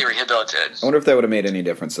made any. completely rehabilitated. I wonder if that would have made any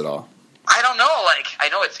difference at all. I don't know. I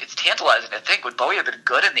know it's tantalizing to think, would Bowie have been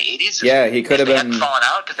good in the 80s? Yeah, he could have They been. hadn't fallen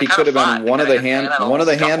out, 'cause they He kind could of have fought. been They one of the kinda had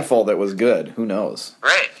a handful that was good. Who knows?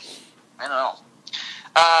 Right. I don't know.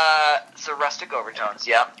 So Rustic Overtones,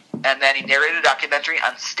 yeah. And then he narrated a documentary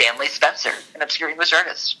on Stanley Spencer, an obscure English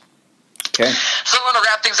artist. Okay. So I'm going to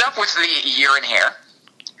wrap things up with the year and hair.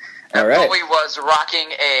 All right. Bowie was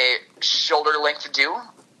rocking a shoulder-length do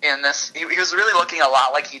in this. He was really looking a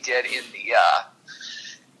lot like he did in the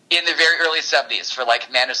very early 70s for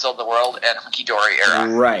Man Who Sold the World and Hunky Dory era.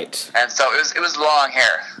 Right. And so it was long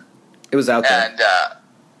hair. It was out there. And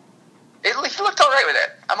he looked all right with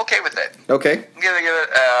it. I'm okay with it. Okay. I'm going to give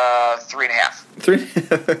it 3.5.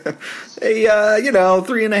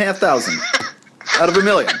 3,500 out of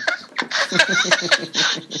 1,000,000.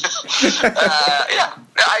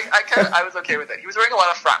 I was okay with it. He was wearing a lot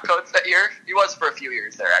of frock coats that year. He was for a few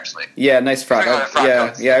years there, actually. Yeah, nice frock. We're going to frock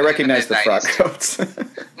coats Yeah, I in the recognize the frock mid-90s. coats.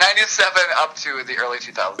 97 up to the early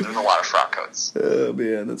 2000s, there was a lot of frock coats. Oh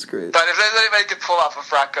man, that's great. But if there's anybody who could pull off a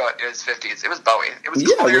frock coat in his 50s, it was Bowie. It was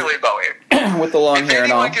Yeah, clearly Bowie. With the long If hair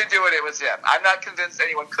and all. anyone could do it, it was him. I'm not convinced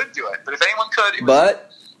anyone could do it, but if anyone could, it was him.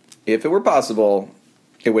 But if it were possible,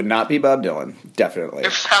 it would not be Bob Dylan. Definitely.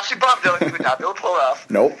 If Sashi Bob Dylan he would not be able to pull it off,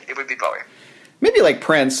 Nope. it would be Bowie. Maybe like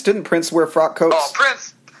Prince. Didn't Prince wear frock coats? Oh,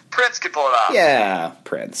 Prince could pull it off. Yeah,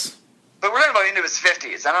 Prince. But we're talking about into his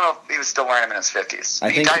 50s. I don't know if he was still wearing them in his 50s. I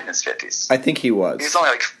He think- died in his 50s. I think he was. He was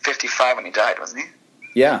only 55 when he died, wasn't he?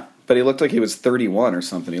 Yeah, but he looked like he was 31 or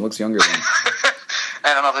something. He looks younger than.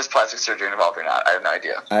 I don't know if there's plastic surgery involved or not. I have no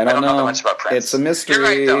idea. I don't know. that much about Prince. It's a mystery. You're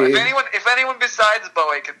right, though. If anyone besides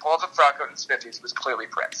Bowie could pull off a frock coat in his 50s, it was clearly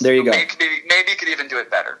Prince. There you go. Maybe he could even do it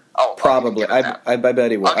better. Oh, Probably. I bet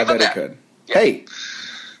he would. I'll I give him bet he that. could. Yeah.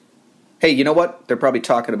 Hey, you know what? They're probably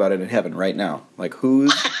talking about it in heaven right now. Like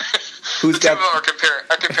who's The two got? of them are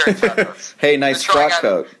comparing frock coats. Hey, nice They're trying frock on-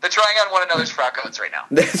 coat. They're trying on one another's frock coats right now.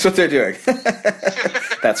 That's what they're doing.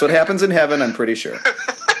 That's what happens in heaven. I'm pretty sure.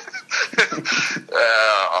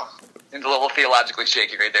 psychologically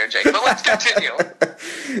shaking right there, Jake. But let's continue.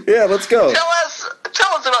 Yeah, let's go. Tell us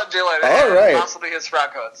about Dylan. All and right. Possibly his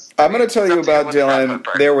frock coats. I'm going to tell you about with the frock Dylan. coat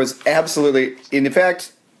part. There was absolutely, in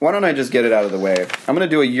fact, why don't I just get it out of the way? I'm going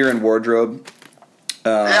to do a year in wardrobe.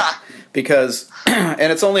 Yeah. Because,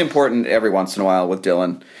 and it's only important every once in a while with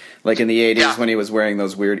Dylan. Like in the 80s Yeah. when he was wearing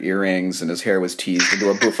those weird earrings and his hair was teased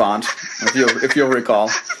into a bouffant, if you'll recall.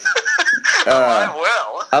 I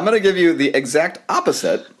will. I'm going to give you the exact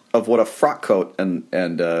opposite of what a frock coat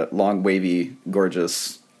and long, wavy,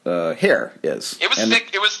 gorgeous hair is. It was and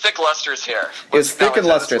thick. It was thick, lustrous hair. It's thick and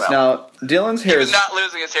lustrous. Well. Now, Dylan's hair He was is not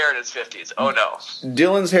losing his hair in his 50s. Oh no.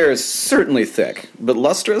 Dylan's hair is certainly thick, but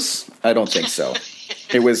lustrous? I don't think so.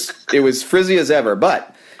 It was frizzy as ever,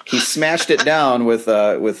 but he smashed it down with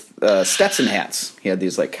Stetson hats. He had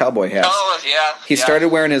these like cowboy hats. Oh yeah. He started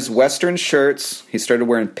wearing his Western shirts. He started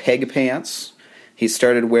wearing peg pants. He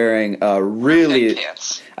started wearing really. Peg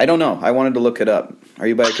pants. I don't know. I wanted to look it up. Are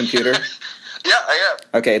you by a computer? Yeah, I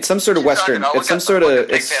am. Okay, it's some sort of Western. I'll It's some look sort up of.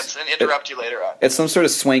 peg pants and interrupt you later on. It's some sort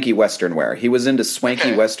of swanky Western wear. He was into swanky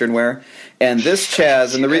Okay. Western wear, and this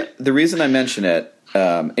Chaz. And the reason I mention it,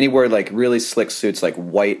 and he wore like really slick suits, like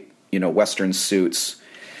white, Western suits.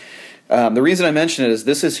 The reason I mention it is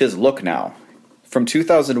this is his look now. From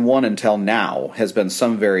 2001 until now has been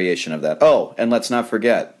some variation of that. Oh, and let's not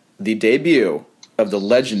forget the debut of the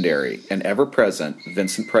legendary and ever-present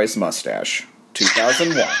Vincent Price mustache,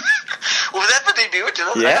 2001. Was that the debut?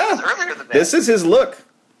 Yeah. That was earlier than that. This is his look.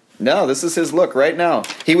 No, this is his look right now.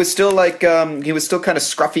 He was still like he was still kind of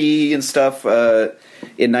scruffy and stuff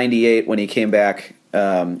in '98 when he came back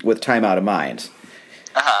with Time Out of Mind.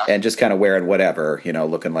 And just kind of wearing whatever,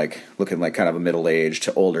 looking like kind of a middle-aged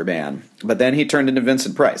to older man. But then he turned into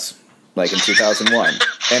Vincent Price, like in 2001,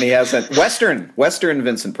 and he has that Western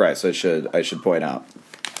Vincent Price. I should point out.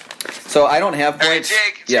 So I don't have All right, points.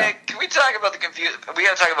 Jake, can we talk about the confusion? We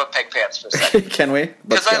got to talk about peg pants for a second. Can we?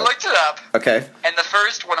 Because I looked it up, Okay. and the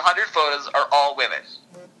first 100 photos are all women.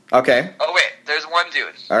 Okay. Oh wait, there's one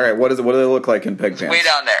dude All right. What do they look like in peg pants? way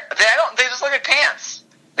down there. They just look like pants.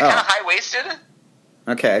 They're kind of high waisted,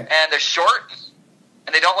 Okay. and they're short,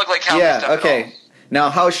 and they don't look like cowboy stuff Okay. at all. Now,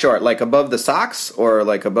 how short? Like above the socks, or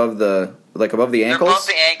like above the ankles? They're above the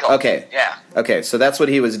ankle. Okay. Yeah. Okay. So that's what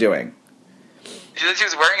he was doing. Do you think he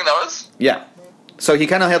was wearing those? Yeah. So he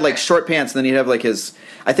kind of had like short pants, and then he'd have like his.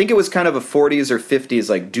 I think it was kind of a 40s or 50s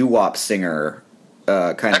like doo-wop singer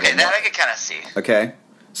kind of. Okay, that I could kind of see. Okay.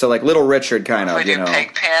 So like Little Richard kind If of, I do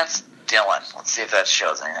peg pants, Dylan. Let's see if that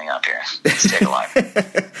shows anything up here. Let's take a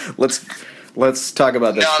look. Let's talk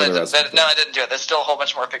about this for the rest. No, I didn't do it. There's still a whole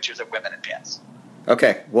bunch more pictures of women in pants.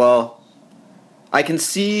 Okay. Well, I can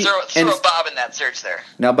see. Throw a Bob in that search there.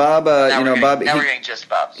 Now Bob, Bob. Now we're getting just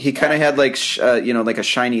Bob. He kind of had like like a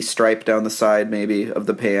shiny stripe down the side maybe of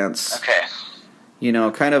the pants. Okay.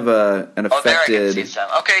 Kind of an Oh, there I can affected. see some.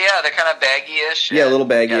 Okay, yeah, they're kind of baggy-ish. Yeah, a little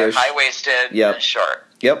baggy-ish. High waisted. Yep. And short.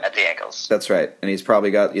 Yep. At the ankles. That's right. And he's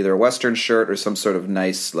probably got either a Western shirt or some sort of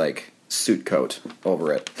nice like suit coat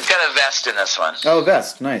over it. He's got a vest in this one. Oh,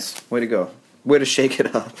 vest. Nice. Way to go. Way to shake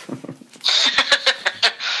it up.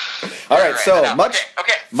 All right, so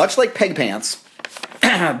okay. much like peg pants,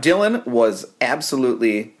 Dylan was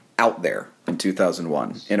absolutely out there in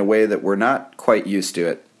 2001 in a way that we're not quite used to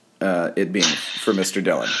it being for Mr.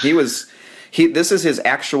 Dylan. This is his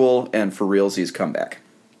actual and for realsies comeback.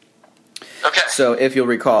 Okay. So if you'll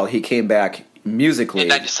recall, he came back musically In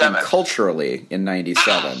 97. and culturally in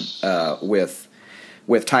 97 with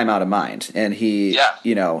Time Out of Mind. And he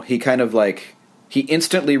kind of like, he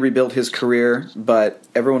instantly rebuilt his career, but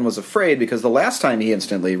everyone was afraid because the last time he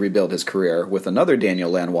instantly rebuilt his career with another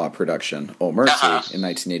Daniel Lanois production, Oh Mercy, in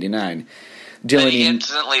 1989, Dylan he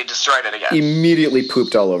instantly destroyed it again. immediately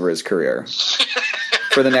pooped all over his career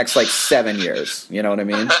for the next like 7 years. You know what I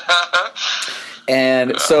mean?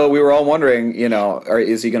 And so we were all wondering,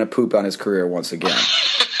 is he going to poop on his career once again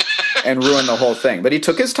and ruin the whole thing? But he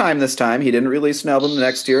took his time this time. He didn't release an album the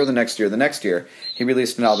next year, the next year, the next year. He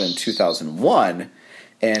released an album in 2001,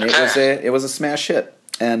 and it was a smash hit.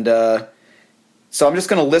 And so I'm just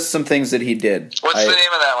going to list some things that he did. What's the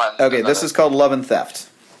name of that one? Okay, this is called Love and Theft.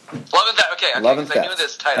 Love and Theft. Okay, Love and I Theft. knew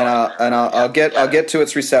this title. And I'll get to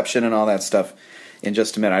its reception and all that stuff in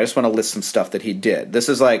just a minute. I just want to list some stuff that he did. This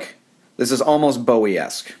is almost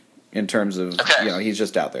Bowie-esque in terms of he's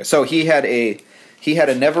just out there. So he had a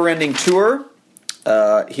never-ending tour.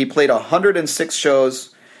 He played 106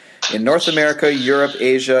 shows in North America, Europe,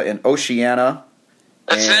 Asia, and Oceania.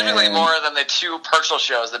 That's significantly more than the 2 partial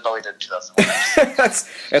shows that Bowie did in 2001.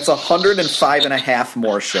 That's 105 and a half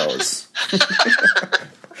more shows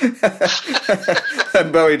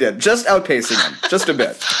than Bowie did. Just outpacing him, just a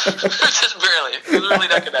bit. Just barely. was really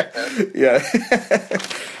not connected. Yeah.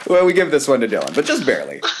 Well, we give this one to Dylan, but just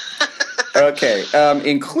barely. Okay,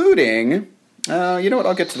 including... you know what?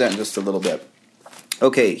 I'll get to that in just a little bit.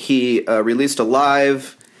 Okay, he released a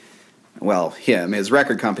live... Well, his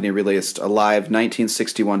record company released a live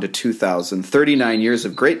 1961 to 2000, 39 years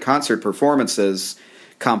of great concert performances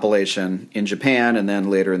compilation in Japan and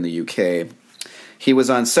then later in the UK. He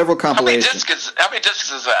was on several compilations. How many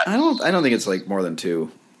discs is that? I don't think it's like more than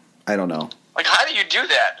 2. I don't know. Like, how do you do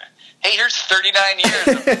that? Hey, here's 39 years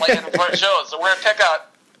of playing front shows, so we're gonna pick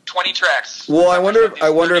out 20 tracks. Well, I wonder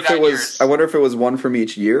if it was years. I wonder if it was one from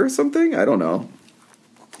each year or something. I don't know.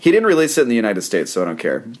 He didn't release it in the United States, so I don't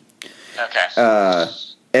care. Okay.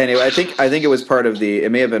 Anyway, I think it was part of the.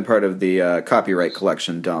 It may have been part of the copyright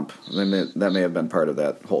collection dump. That may have been part of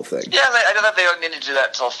that whole thing. Yeah, I know that they don't need to do that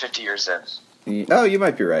until 50 years in. Oh, you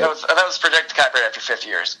might be right. That was projected copyright after 50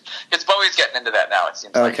 years. It's Bowie's getting into that now, it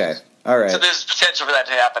seems like. Okay, all right. So there's potential for that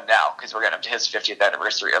to happen now, because we're getting up to his 50th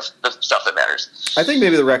anniversary of the stuff that matters. I think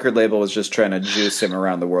maybe the record label was just trying to juice him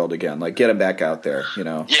around the world again, like get him back out there, you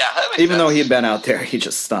know. Yeah, that makes Even sense. though he'd been out there, he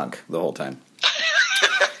just stunk the whole time.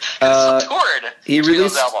 He toured he between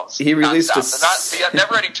released- those albums. he released the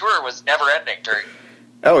Never Ending Tour was never ending during.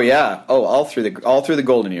 Oh yeah. Oh, all through the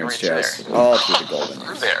golden years, Jazz. All through the golden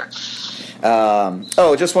years.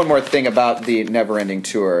 There. Just one more thing about the Never-Ending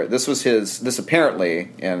Tour. This apparently,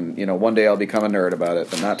 and one day I'll become a nerd about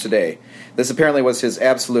it, but not today. This apparently was his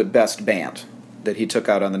absolute best band that he took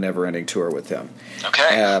out on the Never-Ending Tour with him.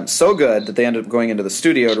 Okay. So good that they ended up going into the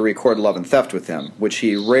studio to record Love and Theft with him, which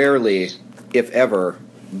he rarely, if ever,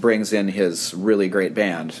 brings in his really great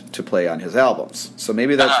band to play on his albums. So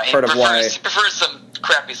maybe that's part of why... He prefers some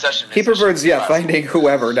crappy session He prefers, musicians. finding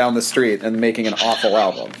whoever down the street and making an awful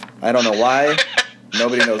album. I don't know why.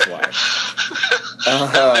 Nobody knows why.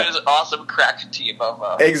 There's an awesome crack team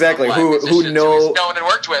of exactly of who musicians know he's known and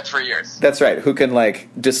worked with for years. That's right. Who can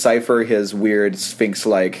decipher his weird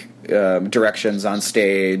Sphinx-like directions on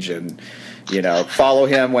stage and follow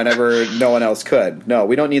him whenever no one else could. No,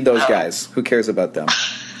 we don't need those guys. Who cares about them?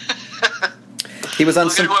 He was on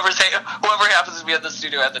Look at whoever happens to be at the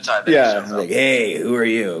studio at the time. Hey, who are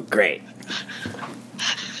you? Great.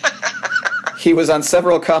 He was on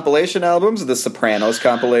several compilation albums, the Sopranos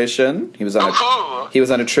compilation. He was on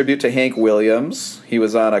a tribute to Hank Williams. He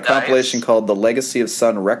was on a compilation called The Legacy of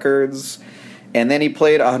Sun Records. And then he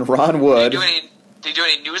played on Ron Wood. Did he do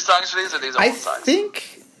any new songs for these, or these old songs? I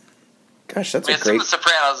think... Gosh, that's a assume great... The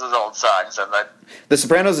Sopranos is old songs. And The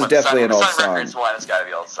Sopranos is definitely an old Sun song. Records one has got to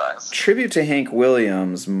be old songs. Tribute to Hank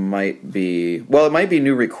Williams might be... Well, it might be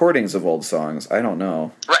new recordings of old songs. I don't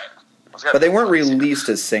know. Right. But they weren't released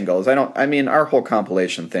as singles. Our whole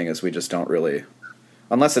compilation thing is we just don't really...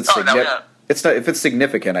 Unless it's significant. If it's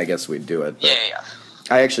significant, I guess we'd do it. Yeah.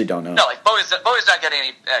 I actually don't know. No, Bowie's not getting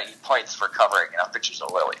any points for covering Pictures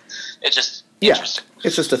of Lily. It's just interesting.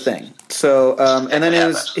 It's just a thing. So, and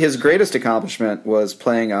then his greatest accomplishment was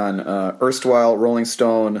playing on erstwhile Rolling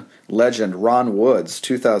Stone legend Ron Wood's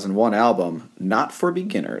 2001 album, Not for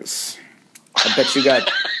Beginners. I bet you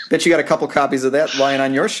got a couple copies of that lying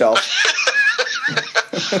on your shelf.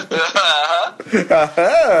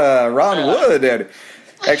 Ron Wood.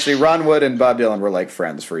 Actually, Ron Wood and Bob Dylan were like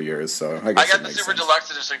friends for years, so I guess I got the super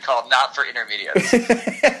deluxe edition called Not for Intermediates.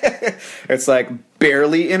 It's like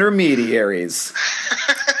barely intermediaries.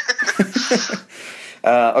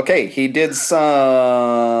 Okay, he did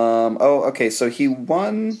some... Oh, okay, so he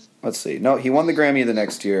won... Let's see. No, he won the Grammy the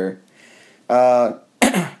next year.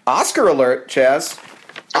 Oscar alert, Chaz.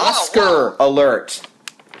 Oscar alert.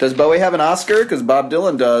 Does Bowie have an Oscar? Because Bob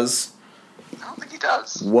Dylan does. I don't think he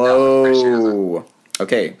does. Whoa.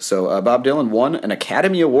 Okay, so Bob Dylan won an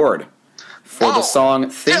Academy Award for the song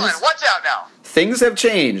Dylan, what's out now? Things Have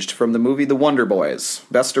Changed from the movie The Wonder Boys.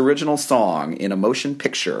 Best Original Song in a Motion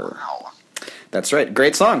Picture. Wow. That's right.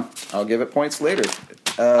 Great song. I'll give it points later.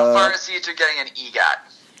 How far is he to getting an EGOT?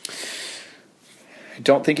 I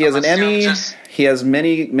don't think he has an Emmy. He has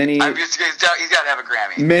many... He's got to have a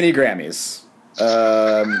Grammy. Many Grammys.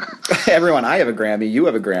 Everyone, I have a Grammy. You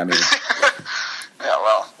have a Grammy. Yeah,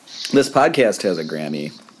 well. This podcast has a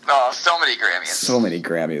Grammy. Oh, so many Grammys. So many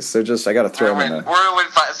Grammys. So just, I got to throw them in We're going to win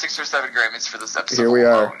 5, 6, or 7 Grammys for this episode. Here we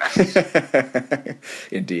are.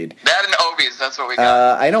 Indeed. That and Obies, that's what we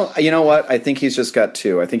got. You know what? I think he's just got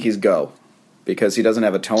 2. I think he's Go. Because he doesn't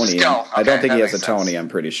have a Tony. Go. Okay, I don't think he has a makes Tony, sense. I'm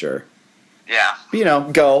pretty sure. Yeah.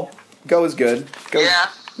 But, Go. Go is good. Go, Yeah.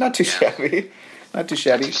 Not too shabby. Not too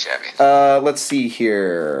shabby. Not too shabby. Let's see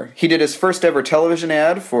here. He did his first ever television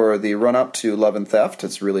ad for the run-up to Love and Theft.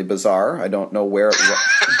 It's really bizarre. I don't know where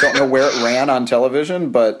it ran on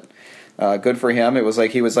television, but good for him. It was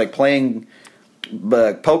like he was like playing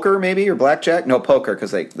poker maybe or blackjack. No, poker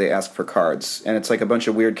because they ask for cards, and it's like a bunch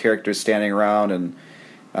of weird characters standing around and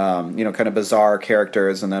kind of bizarre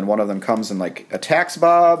characters, and then one of them comes and like attacks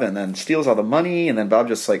Bob, and then steals all the money, and then Bob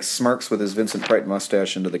just like smirks with his Vincent Price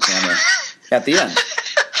mustache into the camera at the end.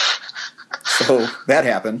 So that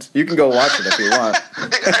happened. You can go watch it if you want.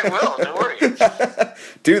 I will. Don't worry.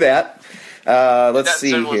 Do that. Let's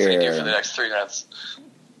see here. here. For the next 3 minutes.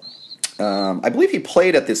 I believe he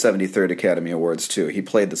played at the 73rd Academy Awards too. He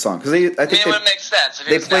played the song because I think it would make sense. If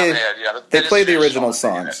they played. They played the original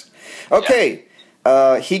songs. Okay,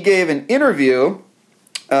 he gave an interview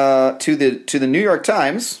to the New York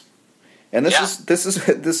Times, and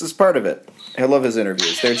this is part of it. I love his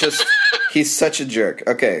interviews. They're just he's such a jerk.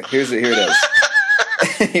 Okay, here it is.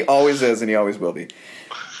 He always is, and he always will be.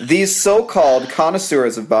 These so-called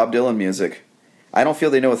connoisseurs of Bob Dylan music, I don't feel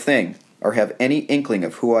they know a thing or have any inkling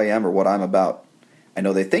of who I am or what I'm about. I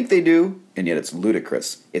know they think they do, and yet it's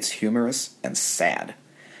ludicrous. It's humorous and sad.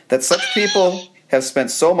 That such people have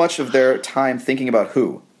spent so much of their time thinking about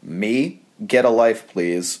who? Me? Get a life,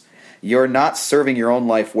 please. You're not serving your own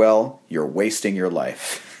life well. You're wasting your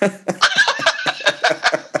life. and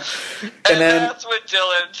then that's when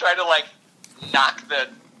Dylan tried to knock the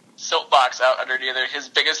soapbox out underneath his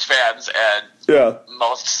biggest fans and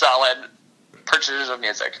most solid purchasers of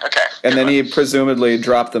music. Okay. And then he presumably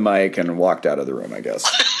dropped the mic and walked out of the room, I guess.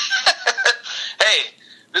 Hey,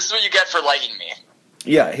 this is what you get for liking me.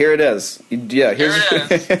 Yeah, here it is. Yeah, here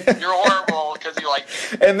it is. You're horrible because you like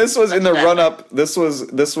me. And this was in the run-up. This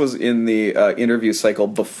was in the interview cycle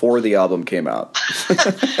before the album came out.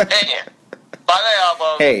 Hey, buy my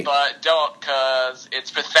album, but don't because it's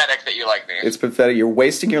pathetic that you like me. It's pathetic. You're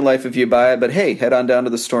wasting your life if you buy it, but hey, head on down to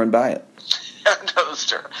the store and buy it.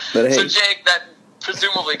 But hey. So Jake, that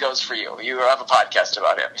presumably goes for you. You have a podcast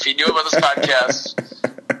about him. If he knew about this podcast,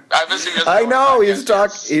 I'm assuming. I know he's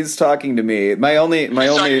talking to me. My only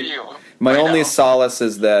solace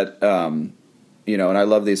is that and I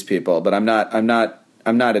love these people, but I'm not a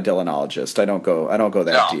Dylanologist. I don't go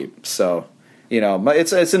that deep. So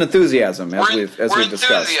it's an enthusiasm as we've discussed. We're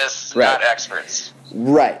enthusiasts, not experts.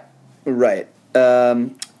 Right.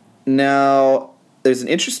 Now there's an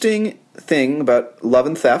interesting thing about Love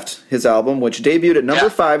and Theft, his album, which debuted at number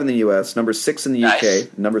 5 in the U.S., number 6 in the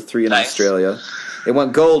UK, number 3 in Australia. It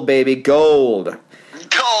went gold, baby, gold.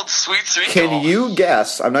 Gold, sweet gold. Can you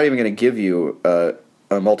guess? I'm not even going to give you a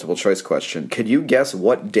multiple choice question. Could you guess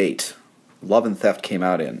what date Love and Theft came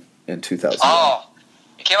out in 2001? Oh,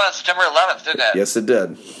 it came out on September 11th, didn't it? Yes, it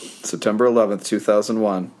did. September 11th,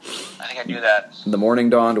 2001. I think I knew that. The morning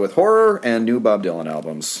dawned with horror and new Bob Dylan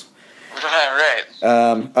albums. Right.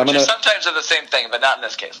 Which sometimes are the same thing, but not in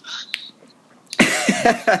this case.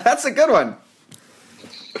 That's a good one.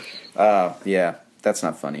 Yeah, that's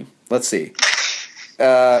not funny. Let's see.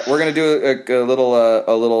 We're gonna do a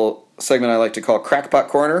little segment I like to call Crackpot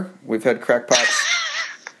Corner. We've had crackpots.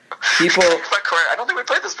 People. Crackpot Corner. I don't think we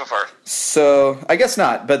played this before. So I guess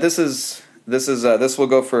not. But this will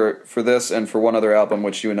go for this and for one other album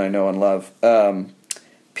which you and I know and love.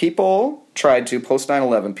 People tried to, post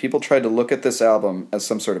 9/11, people tried to look at this album as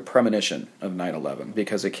some sort of premonition of 9/11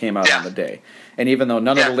 because it came out on the day. And even though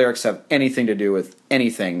none of the lyrics have anything to do with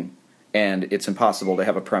anything, and it's impossible to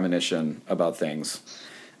have a premonition about things,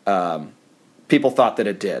 people thought that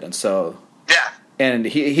it did. And so... Yeah. And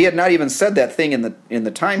he had not even said that thing in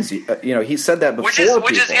the Times. He said that before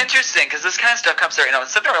which is interesting, because this kind of stuff comes through.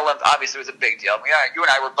 September 11th obviously was a big deal. You and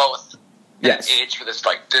I were both... age for this,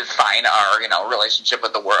 define our, relationship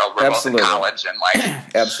with the world. We're both in college, and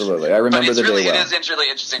absolutely, I remember the day well. It is really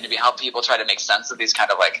interesting to me how people try to make sense of these kind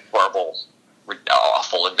of horrible,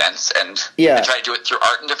 awful events, and they try to do it through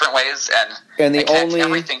art in different ways, and they connect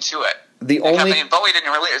everything to it. Bowie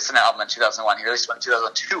didn't release an album in 2001; he released one in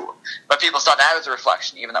 2002. But people saw that as a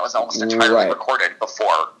reflection, even though it was almost entirely recorded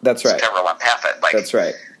before September 11th happened. That's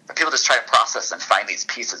right. People just try to process and find these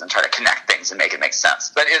pieces and try to connect things and make it make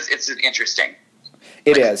sense. But it's an interesting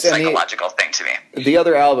psychological thing to me. The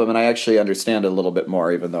other album, and I actually understand it a little bit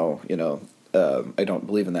more, even though, I don't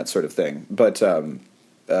believe in that sort of thing. But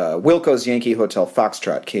Wilco's Yankee Hotel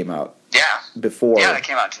Foxtrot came out before. Yeah, that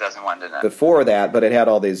came out in 2001, didn't it? Before that, but it had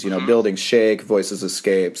all these, buildings shake, voices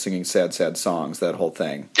escape, singing sad, sad songs, that whole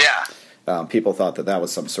thing. Yeah. People thought that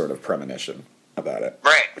was some sort of premonition about it.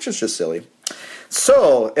 Right. Which is just silly.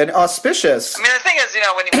 So, an auspicious... I mean, the thing is,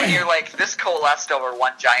 when you're this coalesced over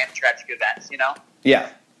one giant tragic event, Yeah.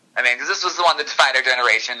 I mean, because this was the one that defined our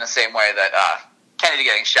generation the same way that Kennedy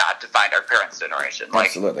getting shot defined our parents' generation.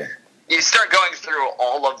 Absolutely. You start going through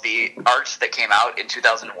all of the art that came out in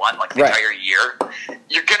 2001, the entire year,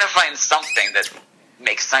 you're going to find something that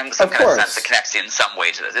make some Of kind of course. sense that connects in some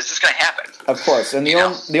way to this. It's just going to happen. Of course, and You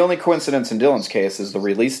know? the only coincidence in Dylan's case is the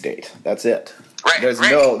release date. That's it. Right, There's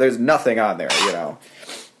right. there's nothing on there,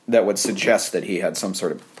 that would suggest that he had some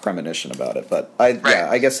sort of premonition about it. But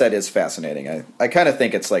I guess that is fascinating. I kind of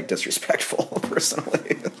think it's like disrespectful,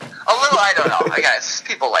 personally. A little, I don't know. I guess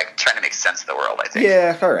people like trying to make sense of the world, I think.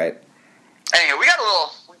 Yeah, all right. Anyway,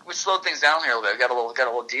 we slowed things down here a little bit. We got a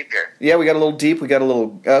little deep here. Yeah, we got a little deep. We got a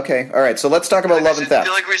little. Okay, all right. So let's talk about Love and I Theft.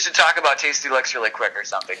 feel like we should talk about Tasty Licks really quick or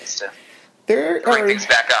something just to There bring are things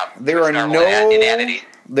back up. there It's are normal inanity.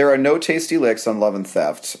 no tasty licks on Love and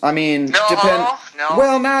Theft. I mean, No.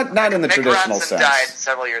 Well, not in the Mick traditional Ronson sense. died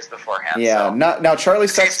several years beforehand. Yeah, so. now Charlie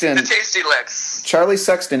Sexton. The Tasty Licks. Charlie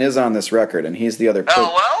Sexton is on this record, and he's the other.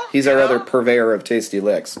 He's our other purveyor of tasty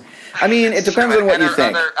licks. I mean, it depends on what And you our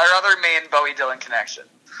think. Our other main Bowie Dylan connection.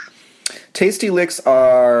 Tasty licks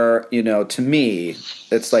are, to me,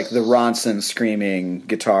 it's like the Ronson screaming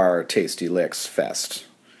guitar tasty licks fest.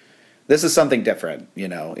 This is something different,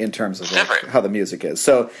 in terms of how the music is.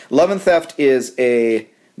 So, Love and Theft is a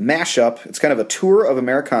mashup. It's kind of a tour of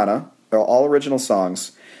Americana. They're all original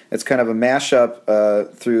songs. It's kind of a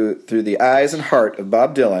mashup through the eyes and heart of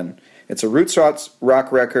Bob Dylan. It's a roots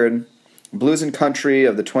rock record, blues and country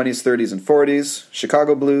of the 20s, 30s, and 40s,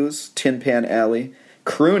 Chicago blues, Tin Pan Alley,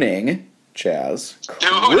 crooning, Chaz.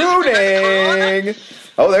 Crooning!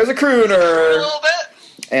 Oh, there's a A crooner! little bit.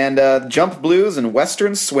 And jump blues and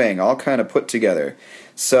western swing all kind of put together.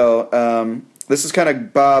 So this is kind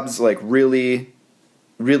of Bob's really,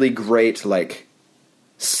 really great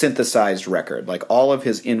synthesized record. Like all of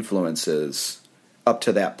his influences up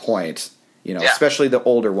to that point, especially the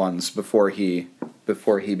older ones before he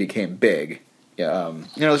became big. Yeah,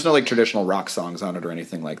 there's no traditional rock songs on it or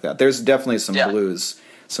anything like that. There's definitely some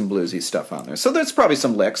bluesy stuff on there. So there's probably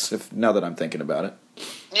some licks. Now that I'm thinking about it.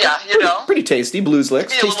 Yeah, pretty tasty blues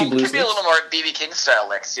licks, tasty blues Could be a licks. little more B.B. King style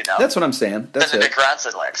licks, That's what I'm saying. That's than the it. Mick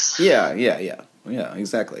Ronson licks. Yeah,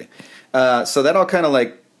 exactly. So that all kind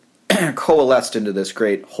of coalesced into this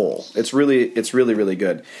great whole. It's really, really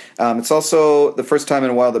good. It's also the first time in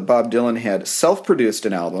a while that Bob Dylan had self-produced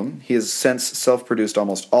an album. He has since self-produced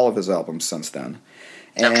almost all of his albums since then.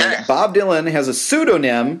 And Bob Dylan has a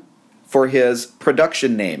pseudonym for his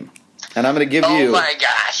production name. And I'm going to give you... Oh my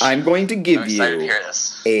gosh. I'm going to give I'm excited to you hear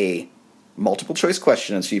this. a multiple choice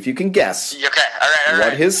question and see if you can guess Okay, all right.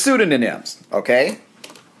 what his pseudonyms. Okay?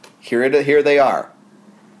 Here they are.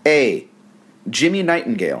 A. Jimmy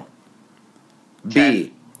Nightingale.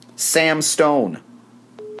 B. Sam Stone.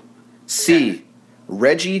 C.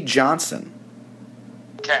 Reggie Johnson.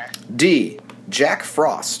 Okay. D. Jack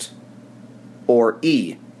Frost. Or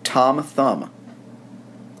E. Tom Thumb.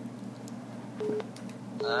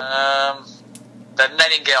 The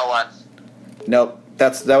Nightingale one. Nope.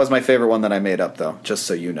 That was my favorite one that I made up, though, just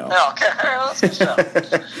so you know. Oh, okay. All right, let's go.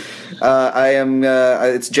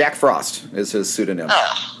 It's Jack Frost is his pseudonym.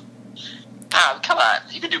 Oh, come on.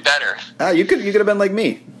 You can do better. You could have been like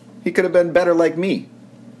me. He could have been better like me.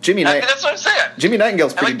 That's what I'm saying. Jimmy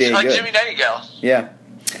Nightingale's pretty dang I like good. Jimmy Nightingale. Yeah.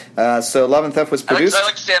 So Love and Theft was produced. I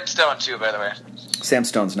like Sam Stone, too, by the way. Sam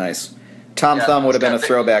Stone's nice. Tom Thumb would have been a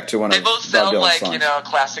throwback to one of They both Bob sound Dylan's like, songs.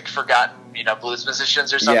 classic forgotten, blues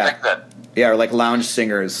musicians or something. Yeah, or like lounge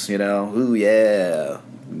singers, Ooh, yeah.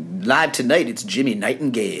 Live tonight, it's Jimmy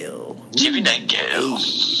Nightingale. Jimmy Nightingale.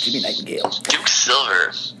 Jimmy Nightingale. Duke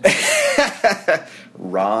Silver.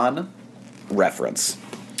 Ron reference.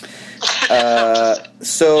 You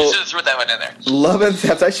So should have threw that one in there. Love and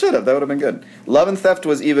Theft, I should have. That would have been good. Love and Theft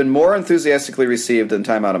was even more enthusiastically received than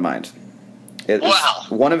Time Out of Mind. It was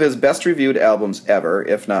one of his best reviewed albums ever,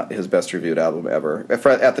 if not his best reviewed album ever,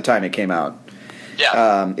 at the time it came out.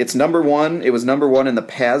 Yeah. It's number one. It was number one in the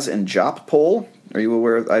Paz and Jop poll. Are you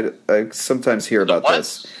aware? I sometimes hear about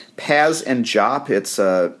this. Paz and Jop. It's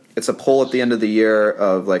a poll at the end of the year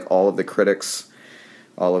of all of the critics.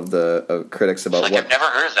 All of the critics about I've never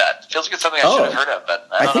heard of that. Feels like it's something I should have heard of, but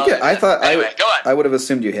I don't know. Anyway, go on. I would have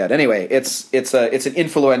assumed you had. Anyway, it's an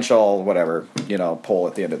influential poll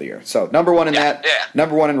at the end of the year. So number one in that. Yeah.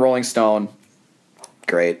 Number one in Rolling Stone.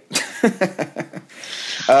 Great. What does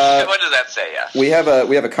that say? Yeah. We have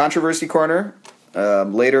a controversy corner.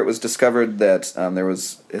 Later, it was discovered that there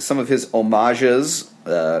was some of his homages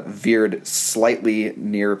veered slightly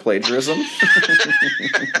near plagiarism.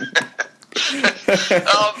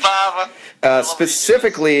 Oh, Bob.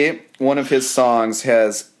 Specifically, one of his songs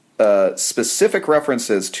has specific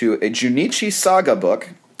references to a Junichi Saga book.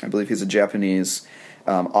 I believe he's a Japanese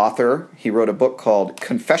author. He wrote a book called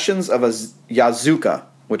Confessions of a Yazuka,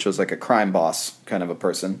 which was like a crime boss kind of a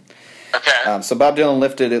person. Okay. So Bob Dylan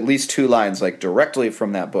lifted at least two lines directly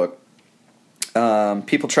from that book.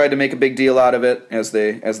 People tried to make a big deal out of it, as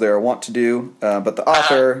they are wont to do. But the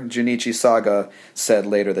author, Junichi Saga, said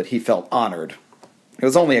later that he felt honored. It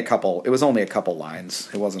was only a couple lines.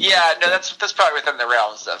 It wasn't. Yeah, no, that's probably within the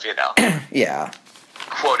realms of yeah.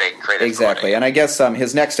 Quoting, creative Exactly, quoting. and I guess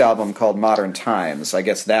his next album called Modern Times, I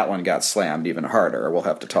guess that one got slammed even harder. We'll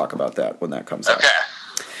have to talk about that when that comes out.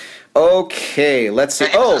 Okay, let's see.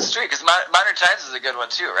 Because Modern Times is a good one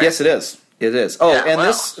too, right? Yes, it is. It is. Oh, Yeah, and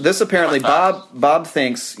well, this apparently Bob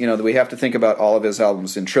thinks that we have to think about all of his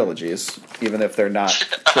albums in trilogies, even if they're not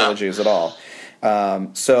trilogies at all.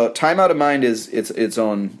 So Time Out of Mind is its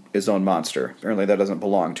own monster. Apparently that doesn't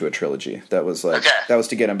belong to a trilogy. That was that was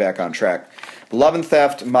to get him back on track. Love and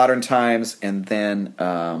Theft, Modern Times, and then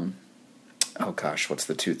what's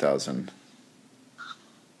the 2000?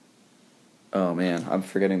 Oh man, I'm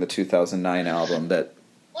forgetting the 2009 album that.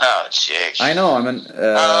 Oh, Jake. I know.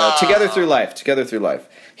 Together Through Life. Together Through Life.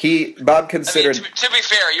 Bob considered. to be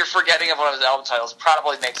fair, you're forgetting of one of his album titles.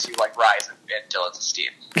 Probably makes you rise in Dylan's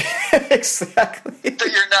esteem. Exactly. That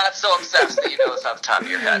you're not so obsessed that you know this off the top of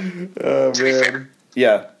your head. Oh, to be fair.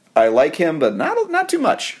 Yeah, I like him, but not too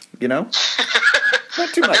much. Not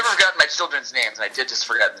too much. I've never forgotten my children's names, and I did just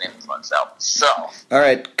forget the name of one album. So, all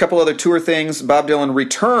right, a couple other tour things. Bob Dylan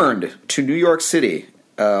returned to New York City,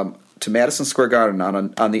 to Madison Square Garden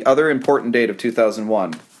on the other important date of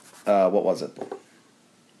 2001. What was it?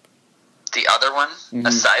 The other one,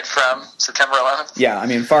 aside from September 11th? Yeah, I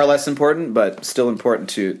mean, far less important, but still important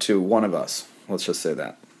to one of us. Let's just say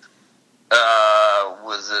that.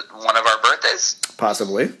 Was it one of our birthdays?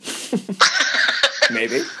 Possibly.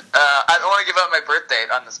 Maybe. I don't want to give out my birth date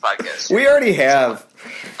on this podcast. We already have.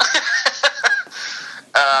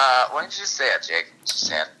 Why didn't you just say it, Jake? Just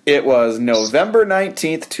say it. It was November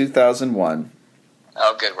 19th, 2001.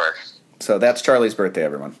 Oh, good work. So that's Charlie's birthday,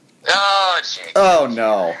 everyone. Oh, Jake. Oh,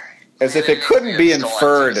 no. As if it couldn't be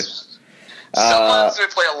inferred. Someone's going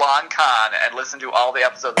to play a long con and listen to all the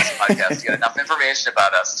episodes of this podcast to get enough information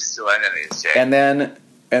about us to steal identities, Jake.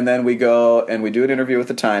 And then we go and we do an interview with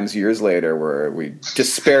the Times years later where we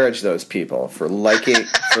disparage those people for looking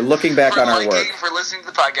back on our work. For listening to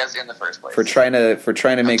the podcast in the first place. For trying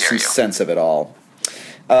to make some sense of it all.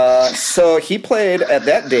 So he played at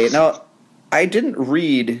that date. Now, I didn't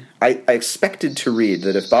read, I expected to read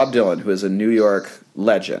that if Bob Dylan, who is a New York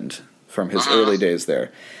legend from his early days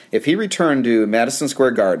there, if he returned to Madison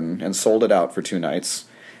Square Garden and sold it out for 2 nights,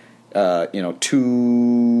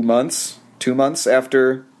 2 months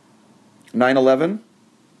after 9/11,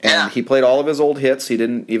 and he played all of his old hits. He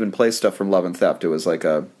didn't even play stuff from Love and Theft. It was like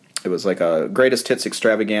a greatest hits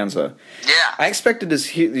extravaganza. Yeah. I expected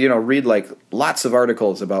to read lots of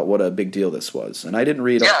articles about what a big deal this was, and I didn't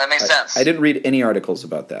read. Yeah, that makes sense. I didn't read any articals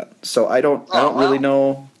about that, so I don't really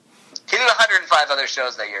know. He did 105 other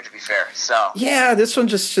shows that year, to be fair. So yeah, this one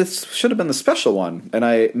just should have been the special one, and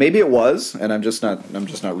maybe it was, and I'm just not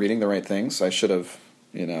reading the right things. I should have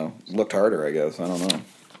looked harder. I guess I don't know.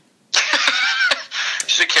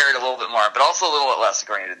 Should have carried a little bit more, but also a little bit less,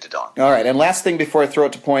 according to Dylan. All right, and last thing before I throw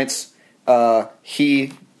it to points,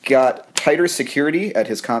 he got tighter security at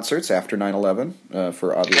his concerts after 9/11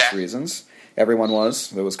 for obvious reasons. Everyone was.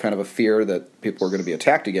 There was kind of a fear that people were going to be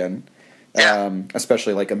attacked again,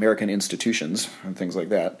 especially like American institutions and things like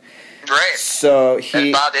that. Right. So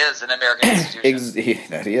and Bob is an American institution.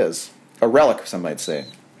 That he is. A relic, some might say.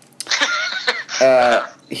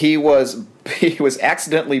 He was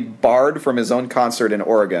accidentally barred from his own concert in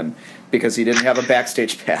Oregon because he didn't have a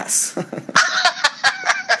backstage pass.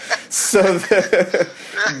 So the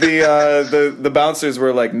bouncers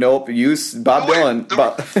were like, "Nope, Bob Dylan."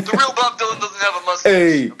 The real Bob Dylan doesn't have a mustache.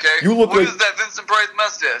 Hey, okay? you look What is that Vincent Price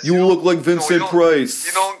mustache? You look like Vincent Price.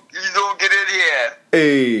 You don't get in here.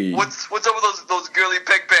 Hey, what's up with those girly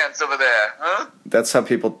pig pants over there, huh? That's how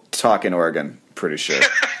people talk in Oregon. Pretty sure.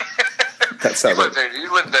 That's how you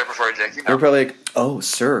lived there before, Jake. They're probably like, "Oh,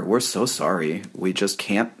 sir, we're so sorry. We just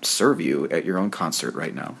can't serve you at your own concert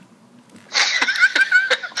right now."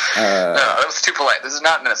 No, that was too polite. This is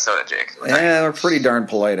not Minnesota, Jake. Yeah, we're pretty darn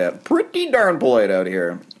polite out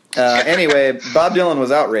here. Anyway, Bob Dylan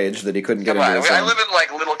was outraged that he couldn't get into his I live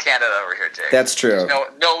in Little Canada over here, Jake. That's true.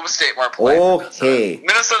 No state more polite. Oh, than Minnesota. hey.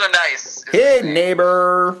 Minnesota nice. Hey,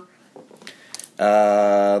 neighbor.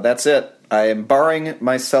 That's it. I am barring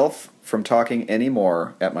myself from talking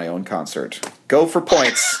anymore at my own concert. Go for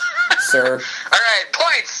points, sir. All right,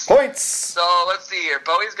 points. Points. So let's see here.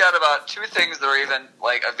 Bowie's got about 2 things that are even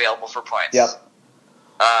available for points. Yep.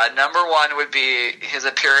 Number 1 would be his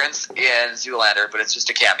appearance in Zoolander, but it's just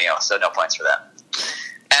a cameo, so no points for that.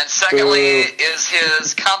 And secondly is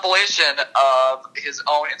his compilation of his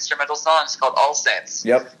own instrumental songs called All Saints.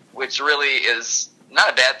 Yep. Which really is not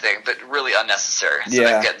a bad thing, but really unnecessary. So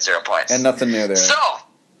Yeah. I'm getting 0 points. And nothing new there. So,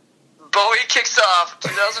 Bowie kicks off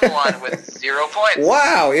 2001 with 0 points.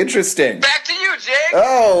 Wow, interesting. Back to you, Jake.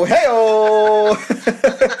 Oh, hey-oh.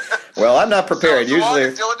 Well, I'm not prepared. So long Usually,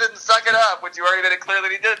 as Dylan didn't suck it up, which you already made it clear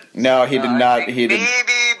that he did. no, he did I not. think He did.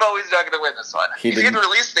 Maybe Bowie's not going to win this one. He if he didn't. had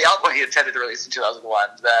released the album he intended to release in 2001,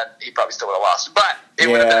 then he probably still would have lost. But it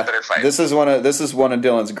would have been a better fight. This is one of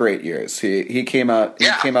Dylan's great years. He came out. He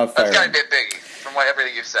came out that's got to firing. be a biggie from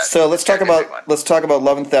everything you've said. So let's talk about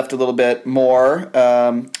Love and Theft a little bit more.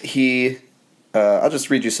 I'll just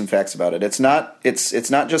read you some facts about it. It's not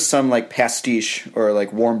just some like pastiche or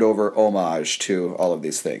like warmed over homage to all of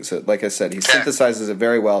these things. Like I said, he synthesizes it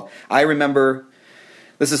very well. I remember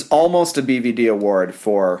this is almost a BVD award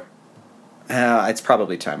for. It's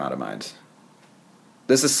probably Time Out of Mind.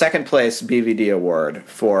 This is second place BVD award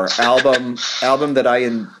for album that I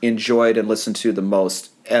enjoyed and listened to the most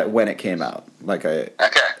when it came out. Like I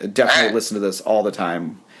definitely listen to this all the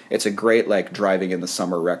time. It's a great like driving in the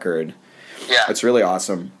summer record. Yeah, it's really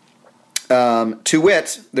awesome. To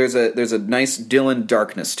wit, there's a nice Dylan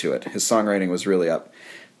darkness to it. His songwriting was really up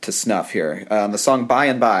to snuff here. The song "By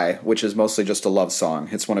and By," which is mostly just a love song,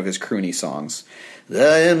 it's one of his croony songs.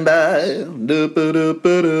 By and by,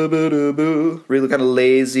 really kind of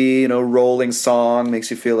lazy, rolling song,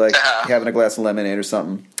 makes you feel like having a glass of lemonade or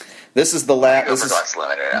something. This is the last. Go for a glass of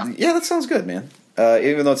lemonade, yeah, that sounds good, man.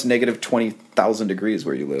 Even though it's negative 20,000 degrees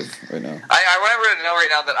where you live right now. I want everyone to know right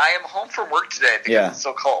now that I am home from work today because it's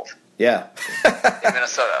so cold. Yeah. In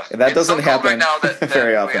Minnesota. And that doesn't happen right now that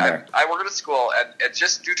very often there. I work at a school, and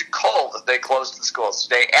just due to cold, they closed the schools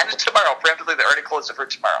today and tomorrow. Preemptively, they already closed it for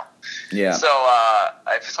tomorrow. Yeah. So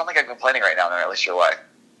I sound like I'm complaining right now. I'm not really sure why.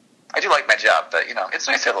 I do like my job, but it's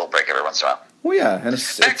nice to have a little break every once in a while. Well, yeah. And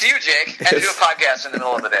back to you, Jake. I do a podcast in the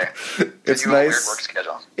middle of the day. It's nice. A weird work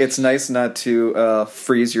schedule. It's nice not to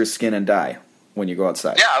freeze your skin and die when you go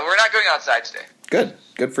outside. Yeah, we're not going outside today.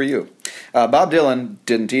 Good for you. Bob Dylan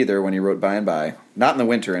didn't either when he wrote By and By. Not in the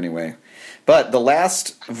winter, anyway. But the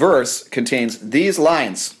last verse contains these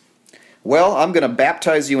lines. Well, I'm going to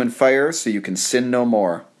baptize you in fire so you can sin no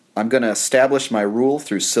more. I'm going to establish my rule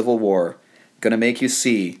through civil war. Going to make you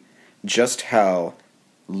see just how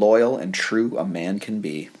loyal and true a man can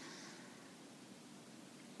be.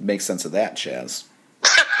 Make sense of that, Chaz.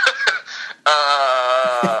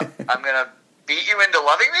 I'm going to beat you into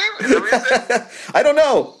loving me? Is that what you're saying? I don't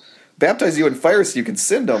know. Baptize you in fire so you can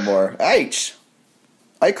sin no more. Aich.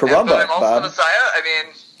 Ay caramba, but I'm also Bob. the Messiah? I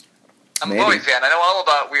mean, I'm a Bowie fan. I know all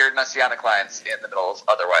about weird messianic lines in the middle of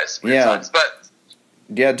otherwise weird songs. But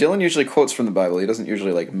yeah, Dylan usually quotes from the Bible. He doesn't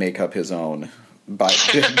usually make up his own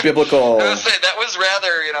biblical. I was say, that was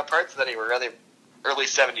rather, parts that he were rather early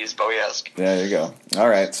 70s Bowie-esque. There you go. All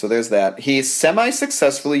right, so there's that. He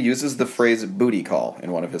semi-successfully uses the phrase booty call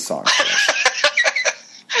in one of his songs.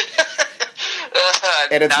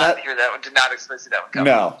 And it's not hear that one. Did not expect that one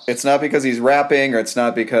coming. No, it's not because he's rapping, or it's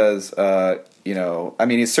not because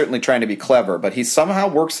he's certainly trying to be clever, but he somehow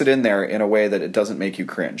works it in there in a way that it doesn't make you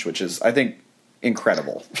cringe, which is, I think,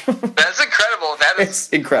 incredible. That's incredible. That is it's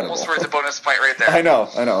incredible. Almost worth a bonus point right there. I know,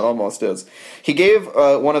 it almost is. He gave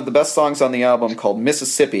one of the best songs on the album called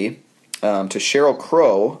Mississippi to Sheryl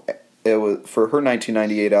Crow. It was for her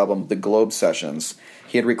 1998 album, The Globe Sessions.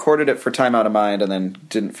 He had recorded it for Time Out of Mind and then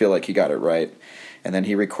didn't feel like he got it right. And then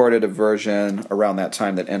he recorded a version around that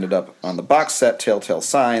time that ended up on the box set Telltale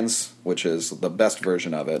Signs, which is the best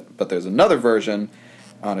version of it. But there's another version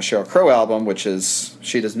on a Sheryl Crow album, which is,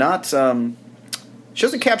 she doesn't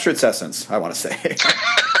capture its essence, I want to say.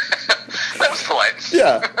 That was polite.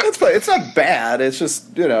 Yeah, that's polite. It's not bad. It's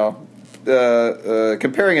just, comparing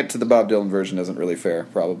it to the Bob Dylan version isn't really fair,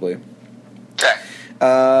 probably. Okay.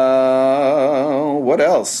 What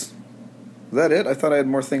else? Is that it? I thought I had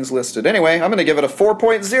more things listed. Anyway, I'm going to give it a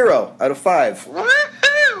 4.0 out of 5.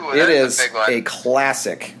 Woohoo! It is a big one. a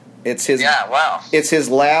classic. It's his. Yeah, wow. It's his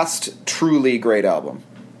last truly great album.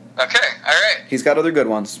 Okay, all right. He's got other good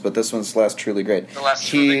ones, but this one's last truly great. The last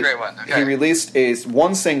truly great one. Okay. He released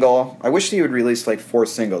one single. I wish he would release like 4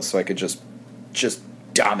 singles so I could just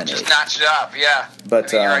dominate. Just notch it up, yeah.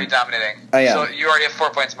 But you're already dominating. I am. So you already have 4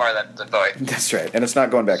 points more than Bowie. That's right, and it's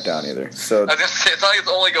not going back down either. So I was gonna say, it's not like it's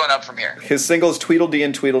only going up from here. His single is Tweedledee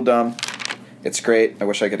and Tweedledum. It's great. I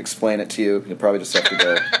wish I could explain it to you. You'll probably just have to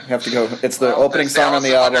go. It's the opening song on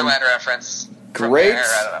the album. Wonderland reference. Great,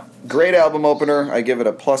 I don't know. Great album opener. I give it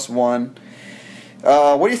a +1.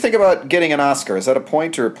 What do you think about getting an Oscar? Is that a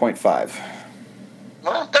point or a 0.5?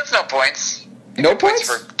 Well, that's no points. You No get points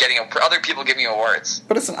points? for getting other people giving you awards.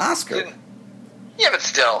 But it's an Oscar. Yeah, but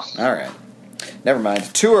still. All right. Never mind.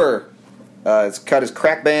 Tour. It's cut his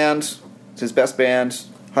crack band. It's his best band.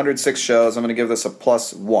 106 shows. I'm going to give this a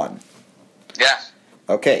 +1. Yeah.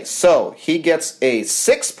 Okay, so he gets a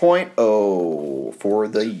 6.0 for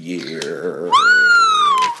the year.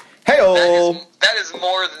 Hey-oh! That is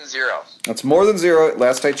more than 0. That's more than 0.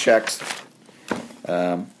 Last I checked.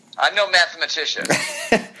 I'm no mathematician,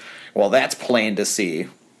 Well, that's plain to see.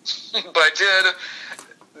 but I did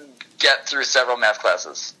get through several math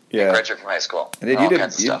classes. Yeah. Graduated from high school. And all you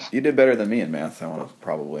kinds of stuff. did better than me in math,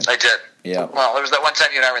 probably. I did. Yeah. Well, there was that one time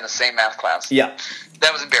you and I were in the same math class. Yeah.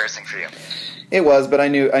 That was embarrassing for you. It was, but I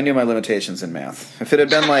knew my limitations in math. If it had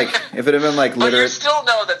been like But you literate. still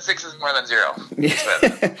know that 6 is more than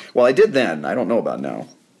 0. Well, I did then. I don't know about now.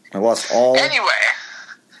 I lost all. Anyway.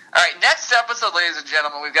 All right, next episode, ladies and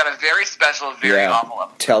gentlemen, we've got a very special, very awful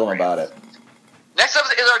episode. Tell them about it. Next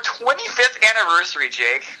episode is our 25th anniversary,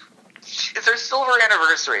 Jake. It's our silver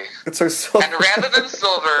anniversary. It's our silver. And rather than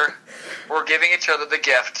silver, we're giving each other the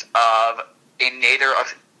gift of a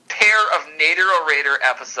pair of Nader or Raider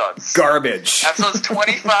episodes. Garbage. Episodes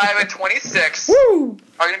 25 and 26 Woo!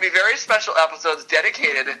 are going to be very special episodes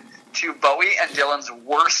dedicated to Bowie and Dylan's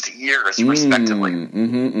worst years, respectively.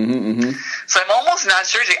 So I'm almost not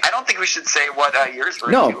sure, Jake. I don't think we should say what years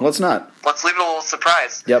we're No, into. let's not. Let's leave it a little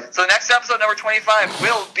surprise. Yep. So the next episode, number 25,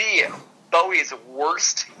 will be Bowie's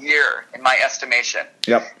worst year, in my estimation.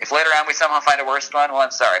 Yep. If later on we somehow find a worst one, well, I'm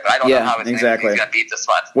sorry, but I don't know how his exactly. name is going to beat this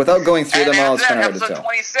one. Without going through And them all, after it's kind that, of hard to episode tell.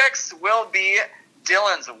 26 will be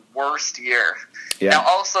Dylan's worst year. Yeah. Now,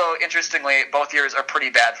 also, interestingly, both years are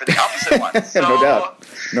pretty bad for the opposite one. So No doubt.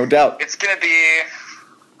 No doubt. it's going to be,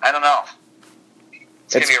 I don't know.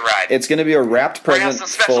 It's going to be a ride. It's going to be a wrapped We're going to present have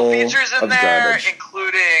some special full features in of there, garbage.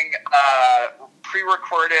 including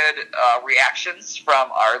pre-recorded reactions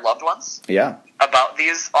from our loved ones Yeah. about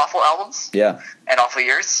these awful albums Yeah. and awful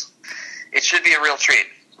years. It should be a real treat.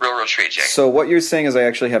 Real treat, Jake. So what you're saying is I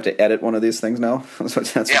actually have to edit one of these things now? That's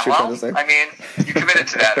what you're trying to say? I mean, you committed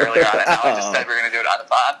to that earlier on, and now I just said we're going to do it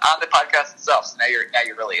on the podcast itself. So now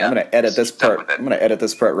you're really. I'm going to edit this stuck part. with it. I'm going to edit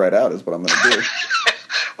this part right out. Is what I'm going to do.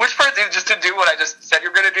 Which part? Just to do what I just said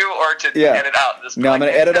you're going to do, or to edit out this? No, I'm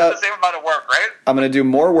gonna edit out the same amount of work, right? I'm going to do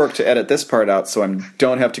more work to edit this part out, so I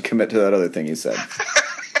don't have to commit to that other thing you said.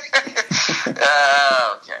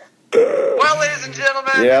 Okay. Well, ladies and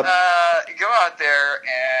gentlemen, Yep. Go out there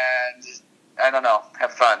and, I don't know,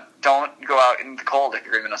 have fun. Don't go out in the cold if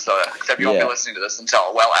you're in Minnesota, except you won't be listening to this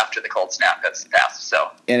until well after the cold snap has passed. So,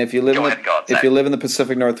 And if you live Go in ahead and go outside. if you live in the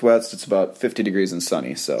Pacific Northwest, it's about 50 degrees and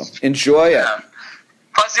sunny. So enjoy it.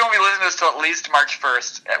 Plus, you won't be listening to this till at least March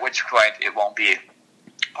 1st, at which point it won't be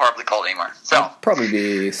horribly cold anymore. So, It'll probably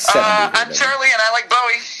be 70. I'm Charlie, and I like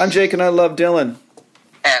Bowie. I'm Jake, and I love Dylan.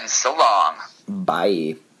 And so long.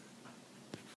 Bye.